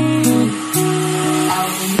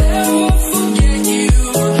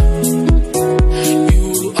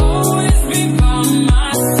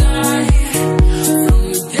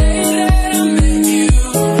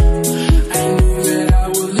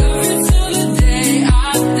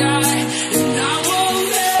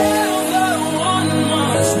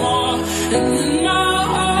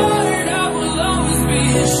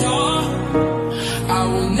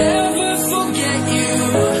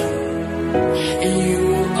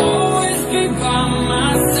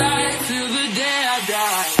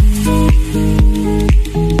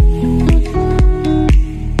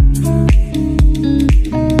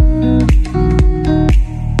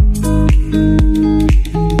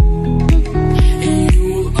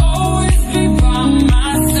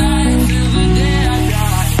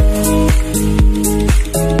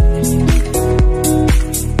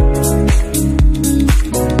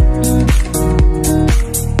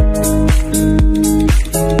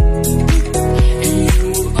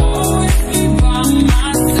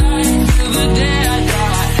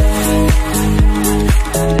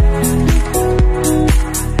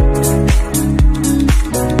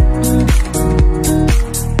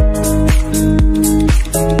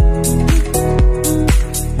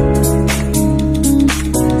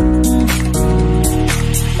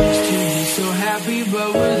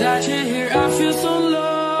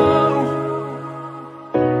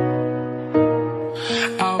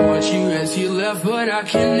 But I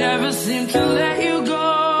can never seem to let you go.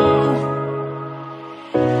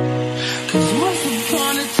 'Cause once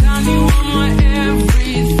upon a time you were my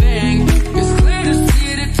everything. It's clear to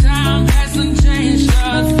see that time hasn't changed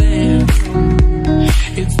a thing.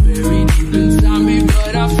 It's buried deep inside me,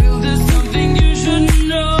 but I feel there's something you should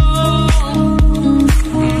know.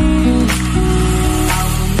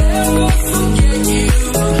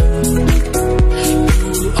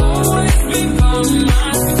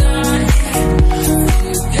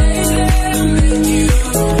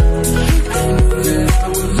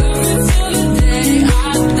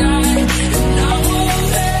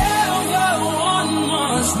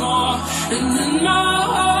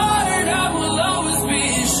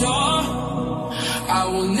 I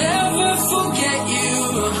will never forget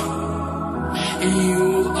you.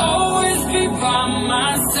 You'll always be by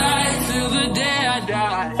my side.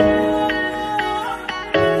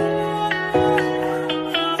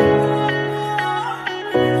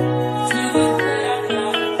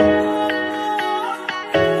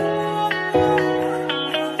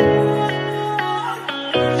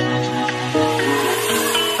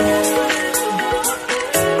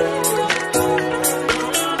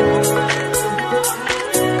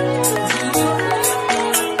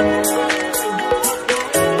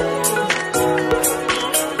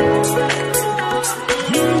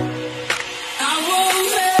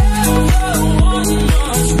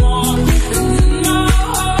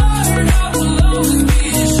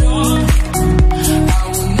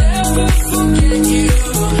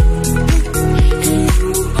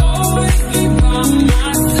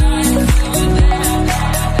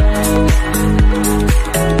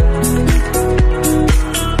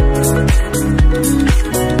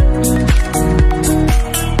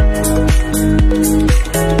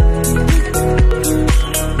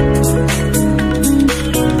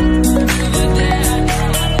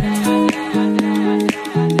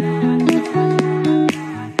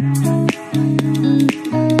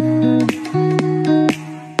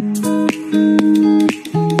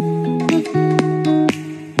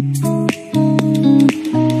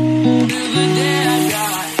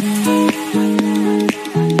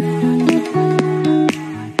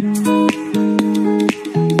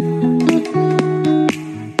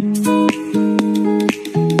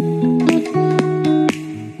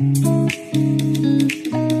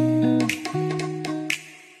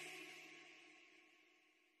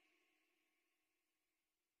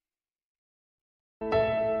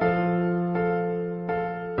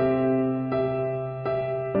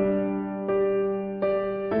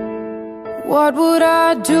 What would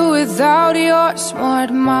I do without your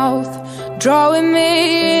smart mouth? Drawing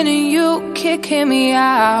me in and you kicking me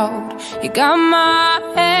out. You got my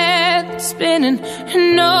head spinning,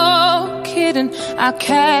 no kidding, I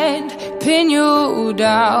can't pin you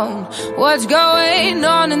down. What's going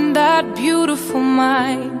on in that beautiful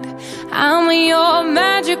mind? I'm in your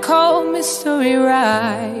magical mystery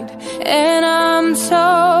ride, and I'm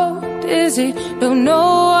so dizzy, don't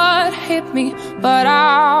know what hit me, but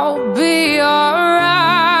I'll be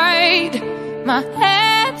alright. My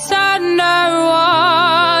head's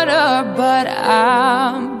underwater, but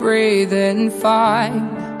I'm breathing fine.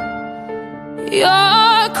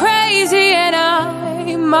 You're crazy and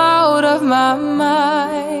I'm out of my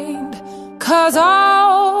mind, 'cause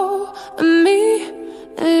all of me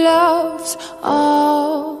loves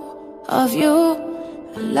all of you.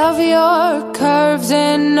 I love your curves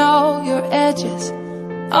and all your edges,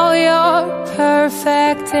 all your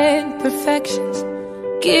perfect imperfections.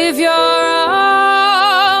 Give your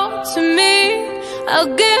all to me,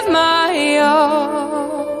 I'll give my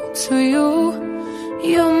all to you.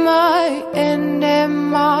 You're my end and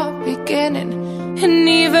my beginning, and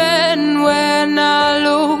even when I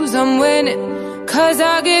lose, I'm winning, 'cause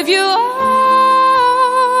I give you all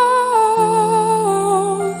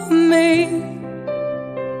me,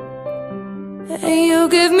 and you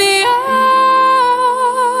give me all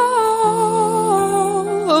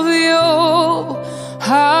of you.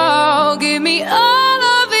 Oh, give me all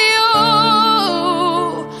of you.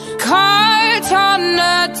 Cards on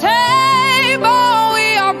the table, we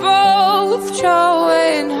are both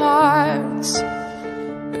showing hearts,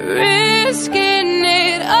 risking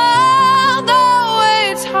it all, though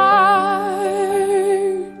it's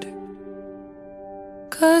hard.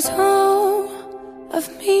 'Cause all of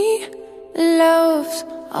me loves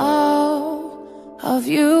all of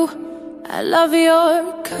you. I love your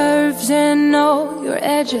curves and all your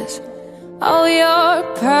edges, all your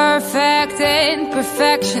perfect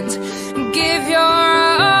imperfections. Give your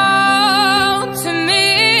all to me,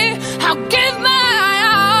 I'll give my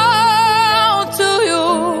all to you.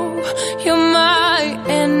 You're my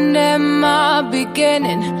end and my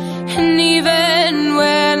beginning, and even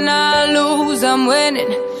when I lose, I'm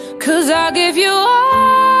winning, 'cause I give you all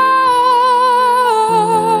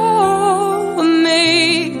of me,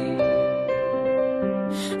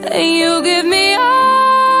 and you give me all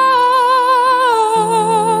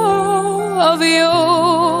of you,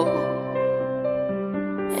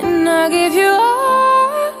 and I give you all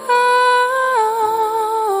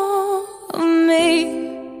of me,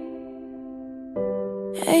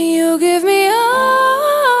 and you give me all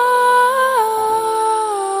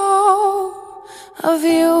of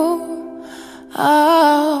you. Oh.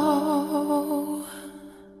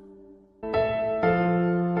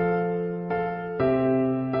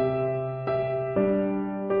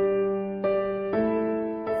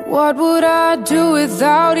 What would I do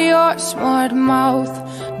without your smart mouth?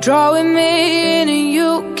 Drawing me in and you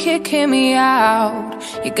kicking me out.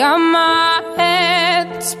 You got my head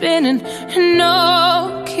spinning, no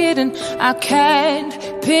kidding, I can't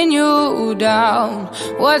pin you down.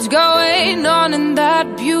 What's going on in that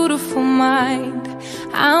beautiful mind?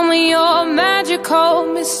 I'm in your magical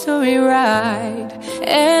mystery ride,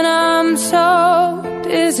 and I'm so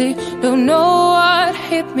dizzy, don't know what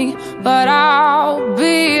hit me, but I'll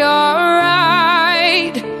be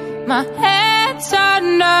alright. My head's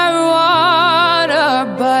underwater,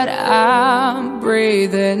 but I'm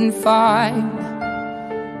breathing fine.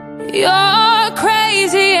 You're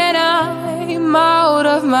crazy and I'm out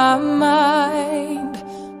of my mind,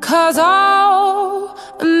 'cause all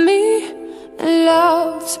of me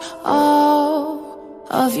loves all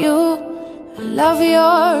of you. I love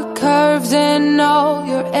your curves and all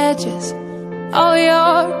your edges, all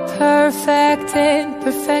your perfect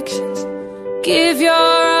imperfections. Give your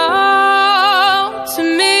all to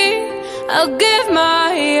me, I'll give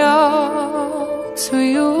my all to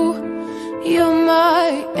you. You're my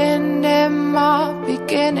end and my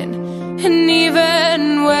beginning, and even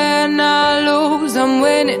when I lose, I'm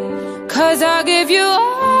winning, 'cause I give you all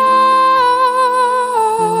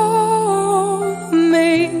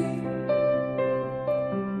me,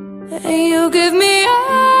 and you give me all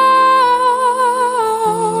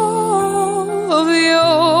of you.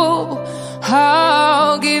 Oh,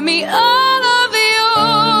 give me all of you.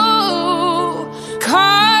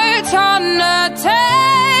 Cards on the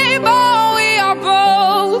table, we are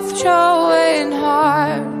both showing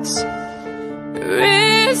hearts,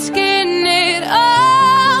 risking it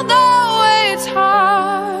all, though it's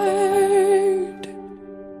hard.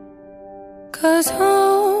 'Cause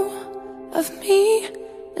all of me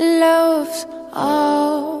loves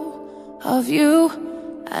all of you.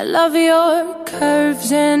 I love your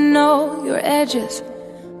curves and all your edges,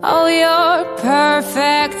 all your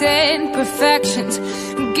perfect imperfections.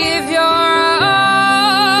 Give your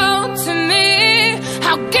all to me,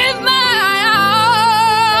 I'll give my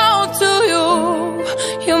all to you.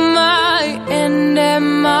 You're my end and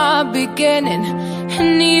my beginning,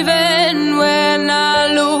 and even when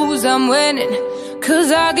I lose, I'm winning. 'Cause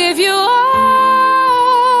I give you all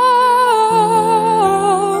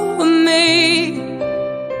of me,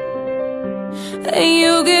 and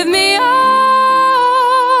you give me all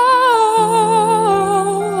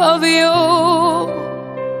of you,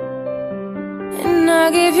 and I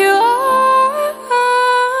give you all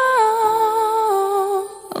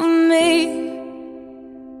of me,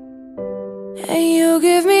 and you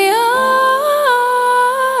give me all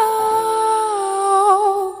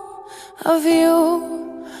of you.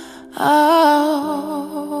 Oh,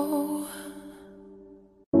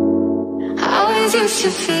 I always used to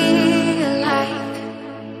feel like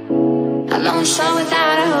a lone soul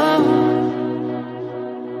without a home,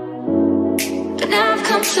 but now I've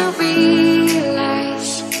come to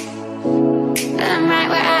realize that I'm right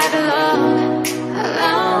where I belong,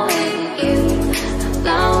 alone with you,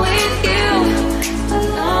 alone with you,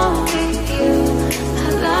 alone with you,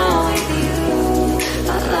 alone with you,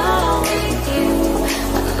 alone with you,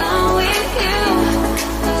 alone with you, alone with you,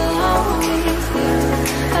 alone with you,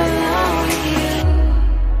 alone with you.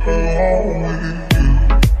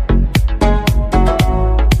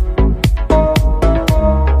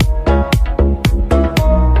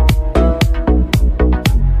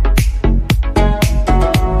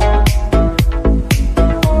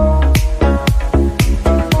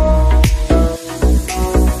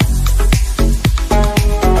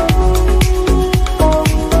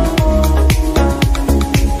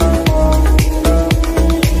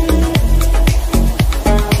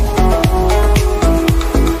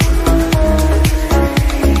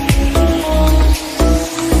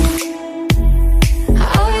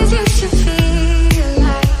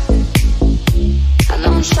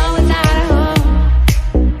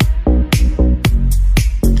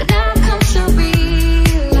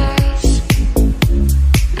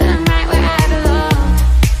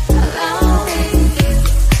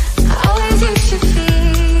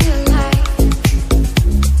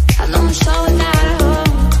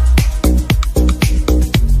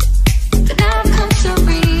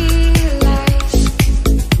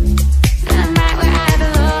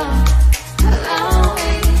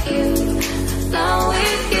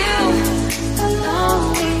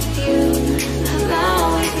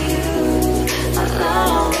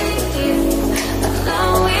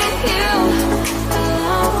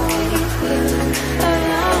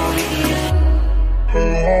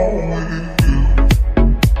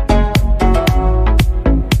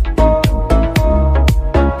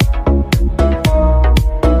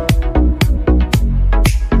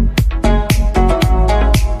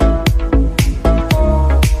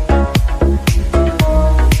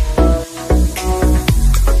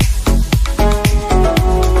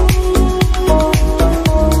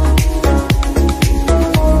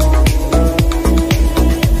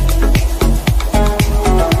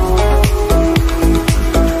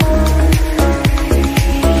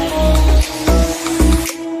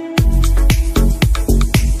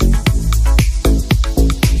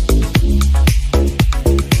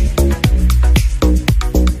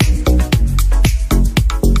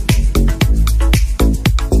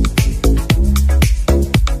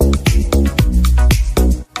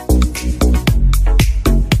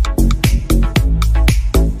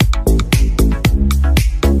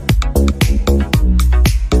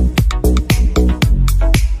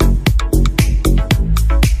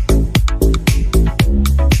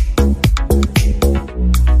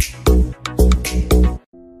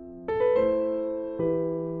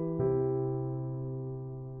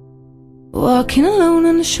 Walking alone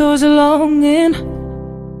on the shores of longing,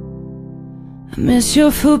 I miss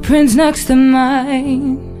your footprints next to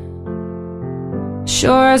mine.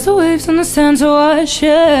 Sure as the waves on the sands are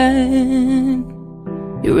washing,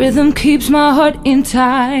 your rhythm keeps my heart in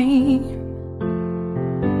time.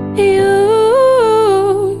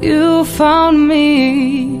 You found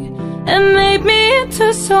me and made me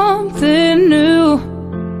into something new.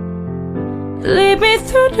 Lead me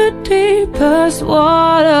through the deepest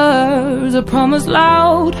waters, I promise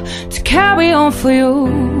loud to carry on for you,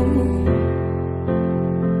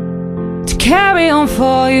 to carry on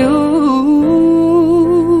for you.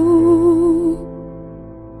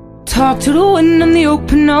 Talk to the wind and the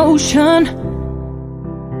open ocean,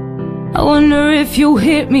 I wonder if you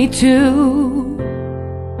hear me too.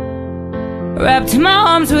 wrapped in my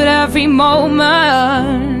arms with every moment,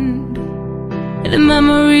 and the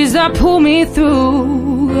memories that pull me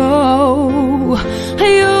through. Oh,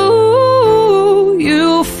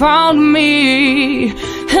 you found me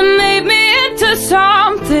and made me into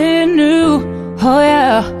something new. Oh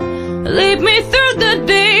yeah, lead me through the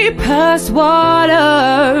deepest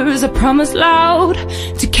waters. I promise loud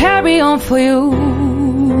to carry on for you,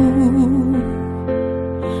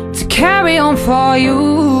 to carry on for you,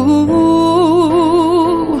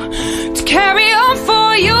 to carry on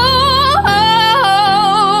for you,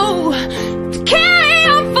 to carry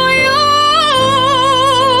on for you.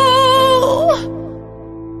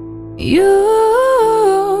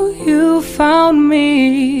 You found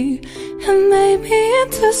me and made me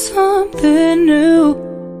into something new,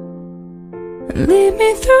 and lead me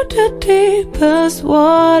through the deepest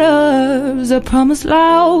waters. I promise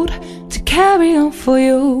loud to carry on for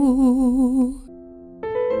you.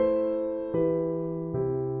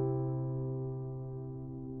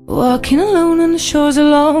 Walking alone on the shores of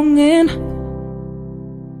longing,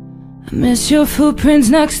 I miss your footprints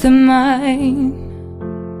next to mine.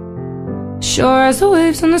 Sure as the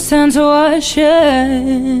waves on the sands are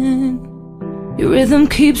washing, your rhythm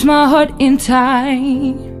keeps my heart in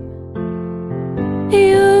time.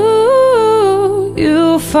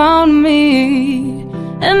 You found me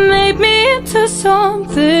and made me into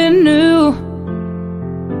something new,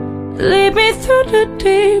 lead me through the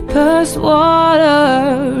deepest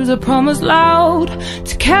waters. I promise loud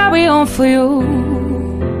to carry on for you,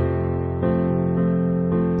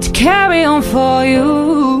 to carry on for you.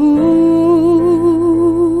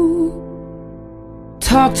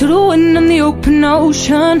 Talk to the wind and the open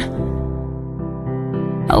ocean,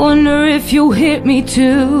 I wonder if you hit me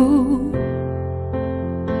too.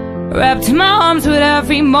 Wrapped in my arms with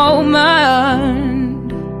every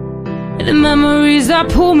moment, and the memories that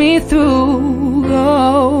pull me through.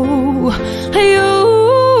 Oh,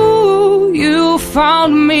 you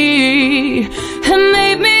found me and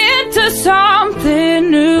made me into something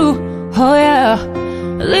new. Oh yeah,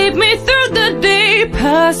 lead me through the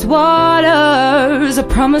deepest waters. I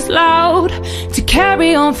promise loud to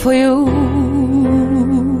carry on for you,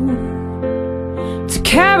 to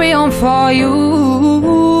carry on for you,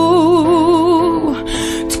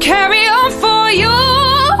 to carry on for you,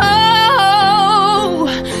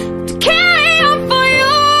 to carry on for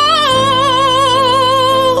you.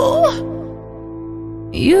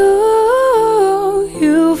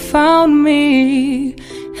 You found me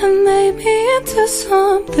and made me into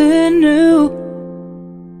something new,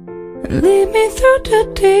 and lead me through the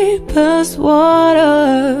deepest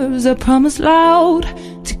waters. I promise loud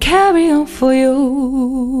to carry on for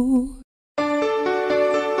you.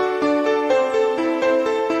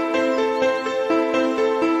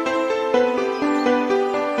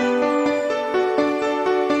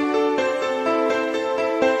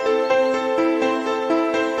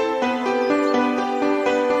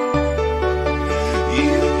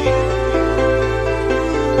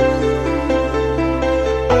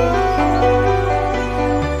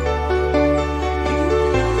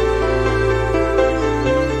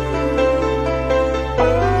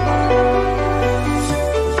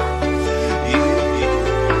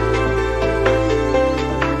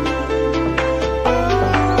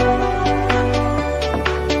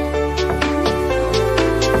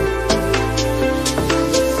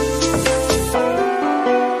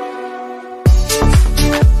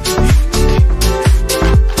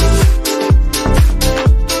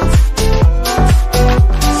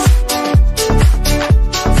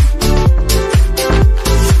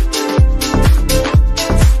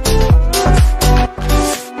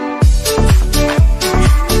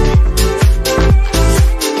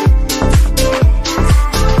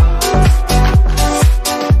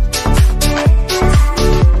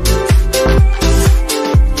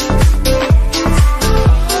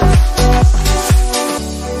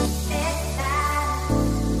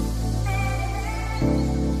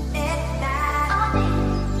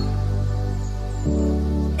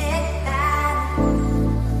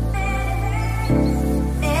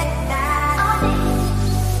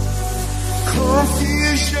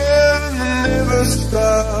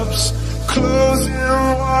 Stops, closing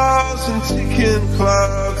walls and ticking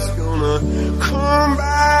clocks. Gonna come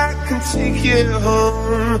back and take you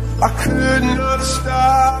home. I could not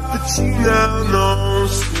stop, but you now know.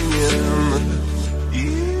 Singing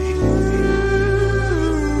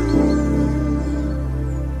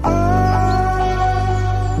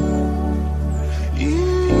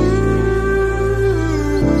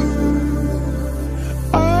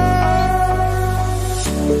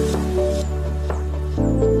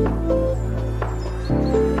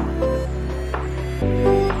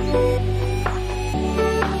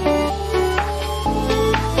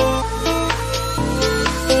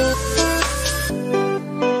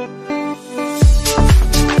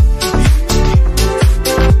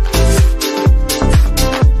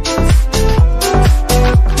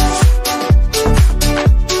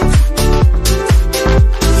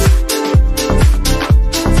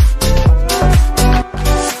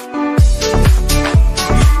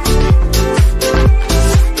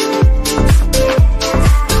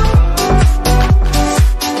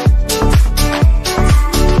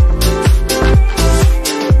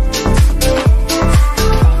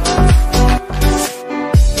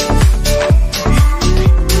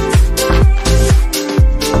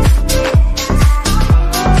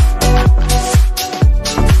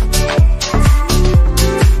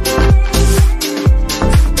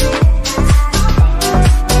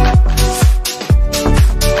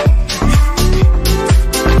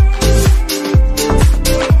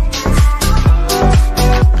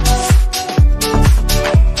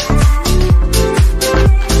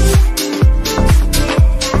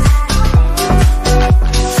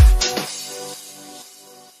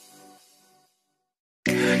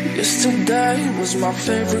my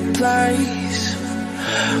favorite place.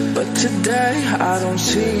 But today I don't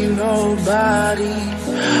see nobody.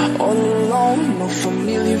 All alone, no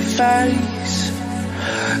familiar face.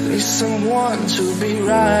 Need someone to be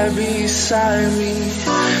right beside me.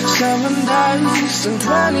 7 days and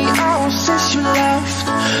 20 hours since you left.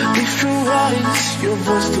 Different ways, your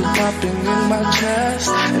voice still popping in my chest.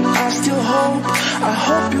 And I still hope, I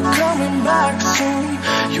hope you're coming back soon.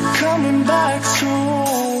 You're coming back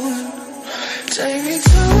soon. Take me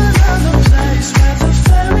to another place where the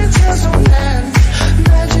fairy tales don't end.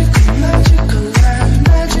 Magical, magical land,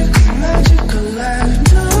 magical, magical land.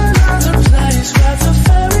 To another place where the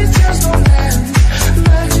fairy tales don't end.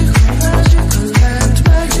 Magical, magical land,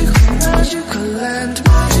 magical, magical land,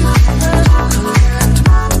 magical, magical land.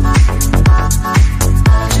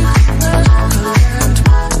 Magical, magical land.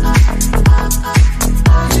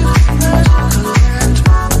 Magical, magical land.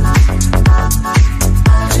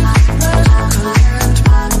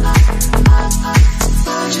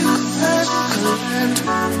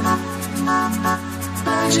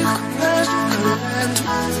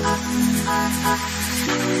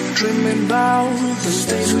 Dreaming about the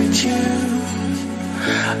days with you.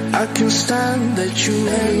 I can't stand that you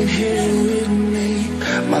ain't here with me.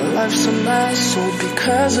 My life's a mess all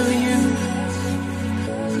because of you.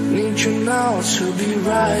 Need you now to be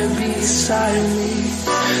right beside me.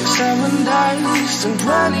 7 days and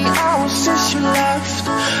 20 hours since you left.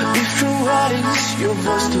 Different ways, your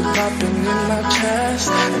voice still popping in my chest.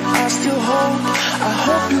 And I still hope, I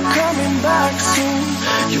hope you're coming back soon.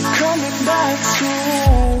 You're coming back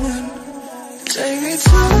soon. Take me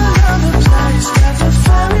to another place where the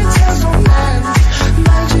fairy tales don't end.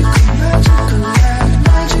 Magical, magical land,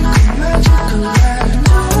 magical, magical land.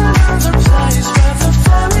 To another place where the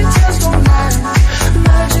fairy tales don't end.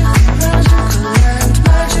 Magical, magical land,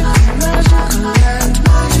 magical, magical land,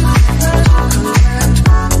 magical, magical land.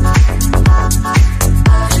 Magical,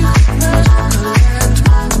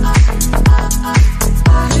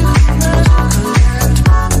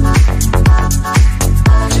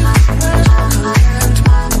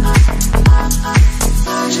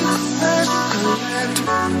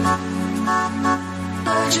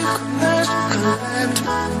 land.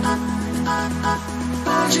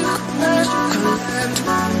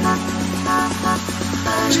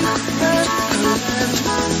 Magical, magical land.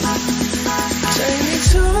 Take me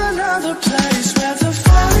to another place where the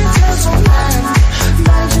fairy tales don't end.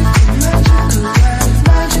 Magical, magical land,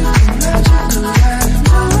 magical, magical land.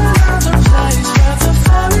 To another place where the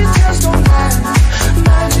fairy tales don't end.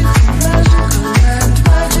 Magical, magical land,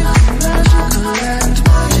 magical, magical land, magical,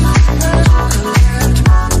 magical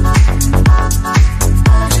land.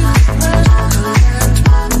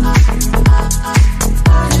 Magical,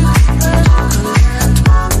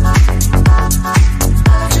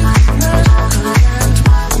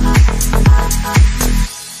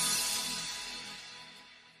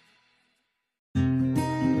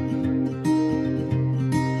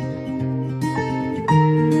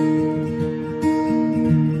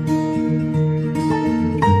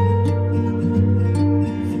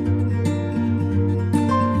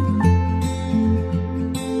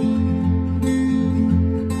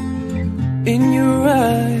 land. In your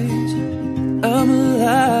eyes, I'm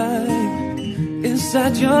alive.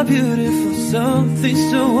 Inside you're beautiful, something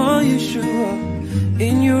so unusual.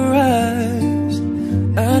 In your eyes,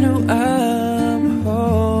 I know I'm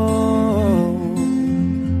home.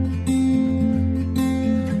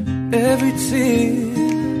 Every tear,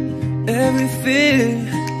 everything,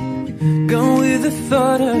 gone with the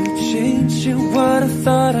thought of changing what I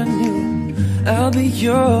thought I knew. I'll be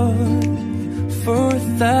yours for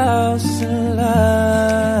 1,000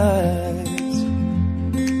 lives.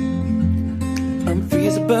 I'm free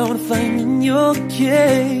as a bird flying in your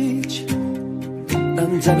cage.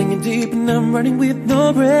 I'm diving in deep and I'm running with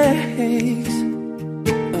no brakes.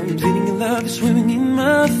 I'm bleeding in love, you're swimming in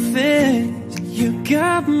my face. You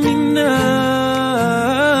got me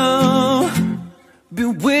now.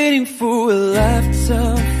 Been waiting for a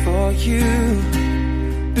lifetime for you.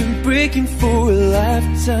 Been breaking for a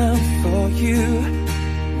lifetime for you.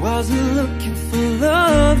 Wasn't looking for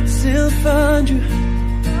love till I found you.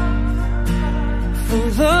 For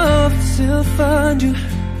love till I found you.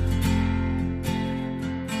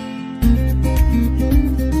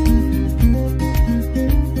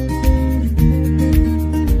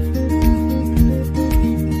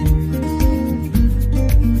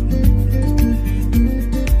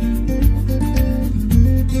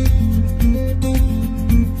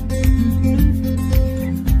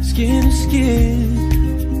 Skin to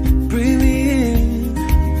skin, breathe me in.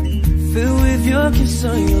 Filled with your kiss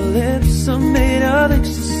on your lips, I'm made of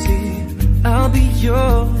ecstasy. I'll be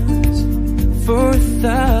yours for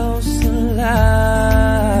 1,000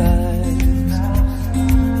 lives.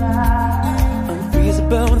 I'm free as a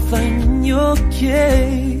butterfly in your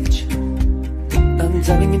cage. I'm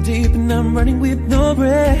diving in deep and I'm running with no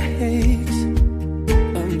brakes.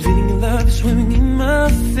 I'm dreaming your love is swimming in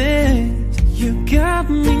my face. You got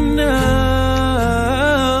me now.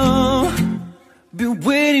 Been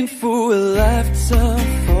waiting for a lifetime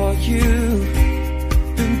for you.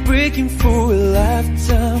 Been breaking for a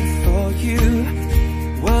lifetime for you.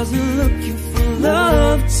 Wasn't looking for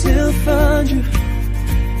love till I found you.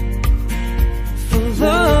 For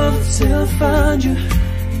love till I found you.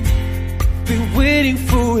 Been waiting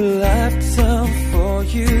for a lifetime for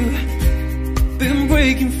you. Been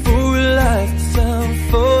breaking for a lifetime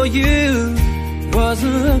for you.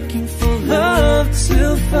 Wasn't looking for love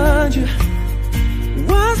till I found you.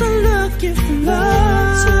 Wasn't looking for love.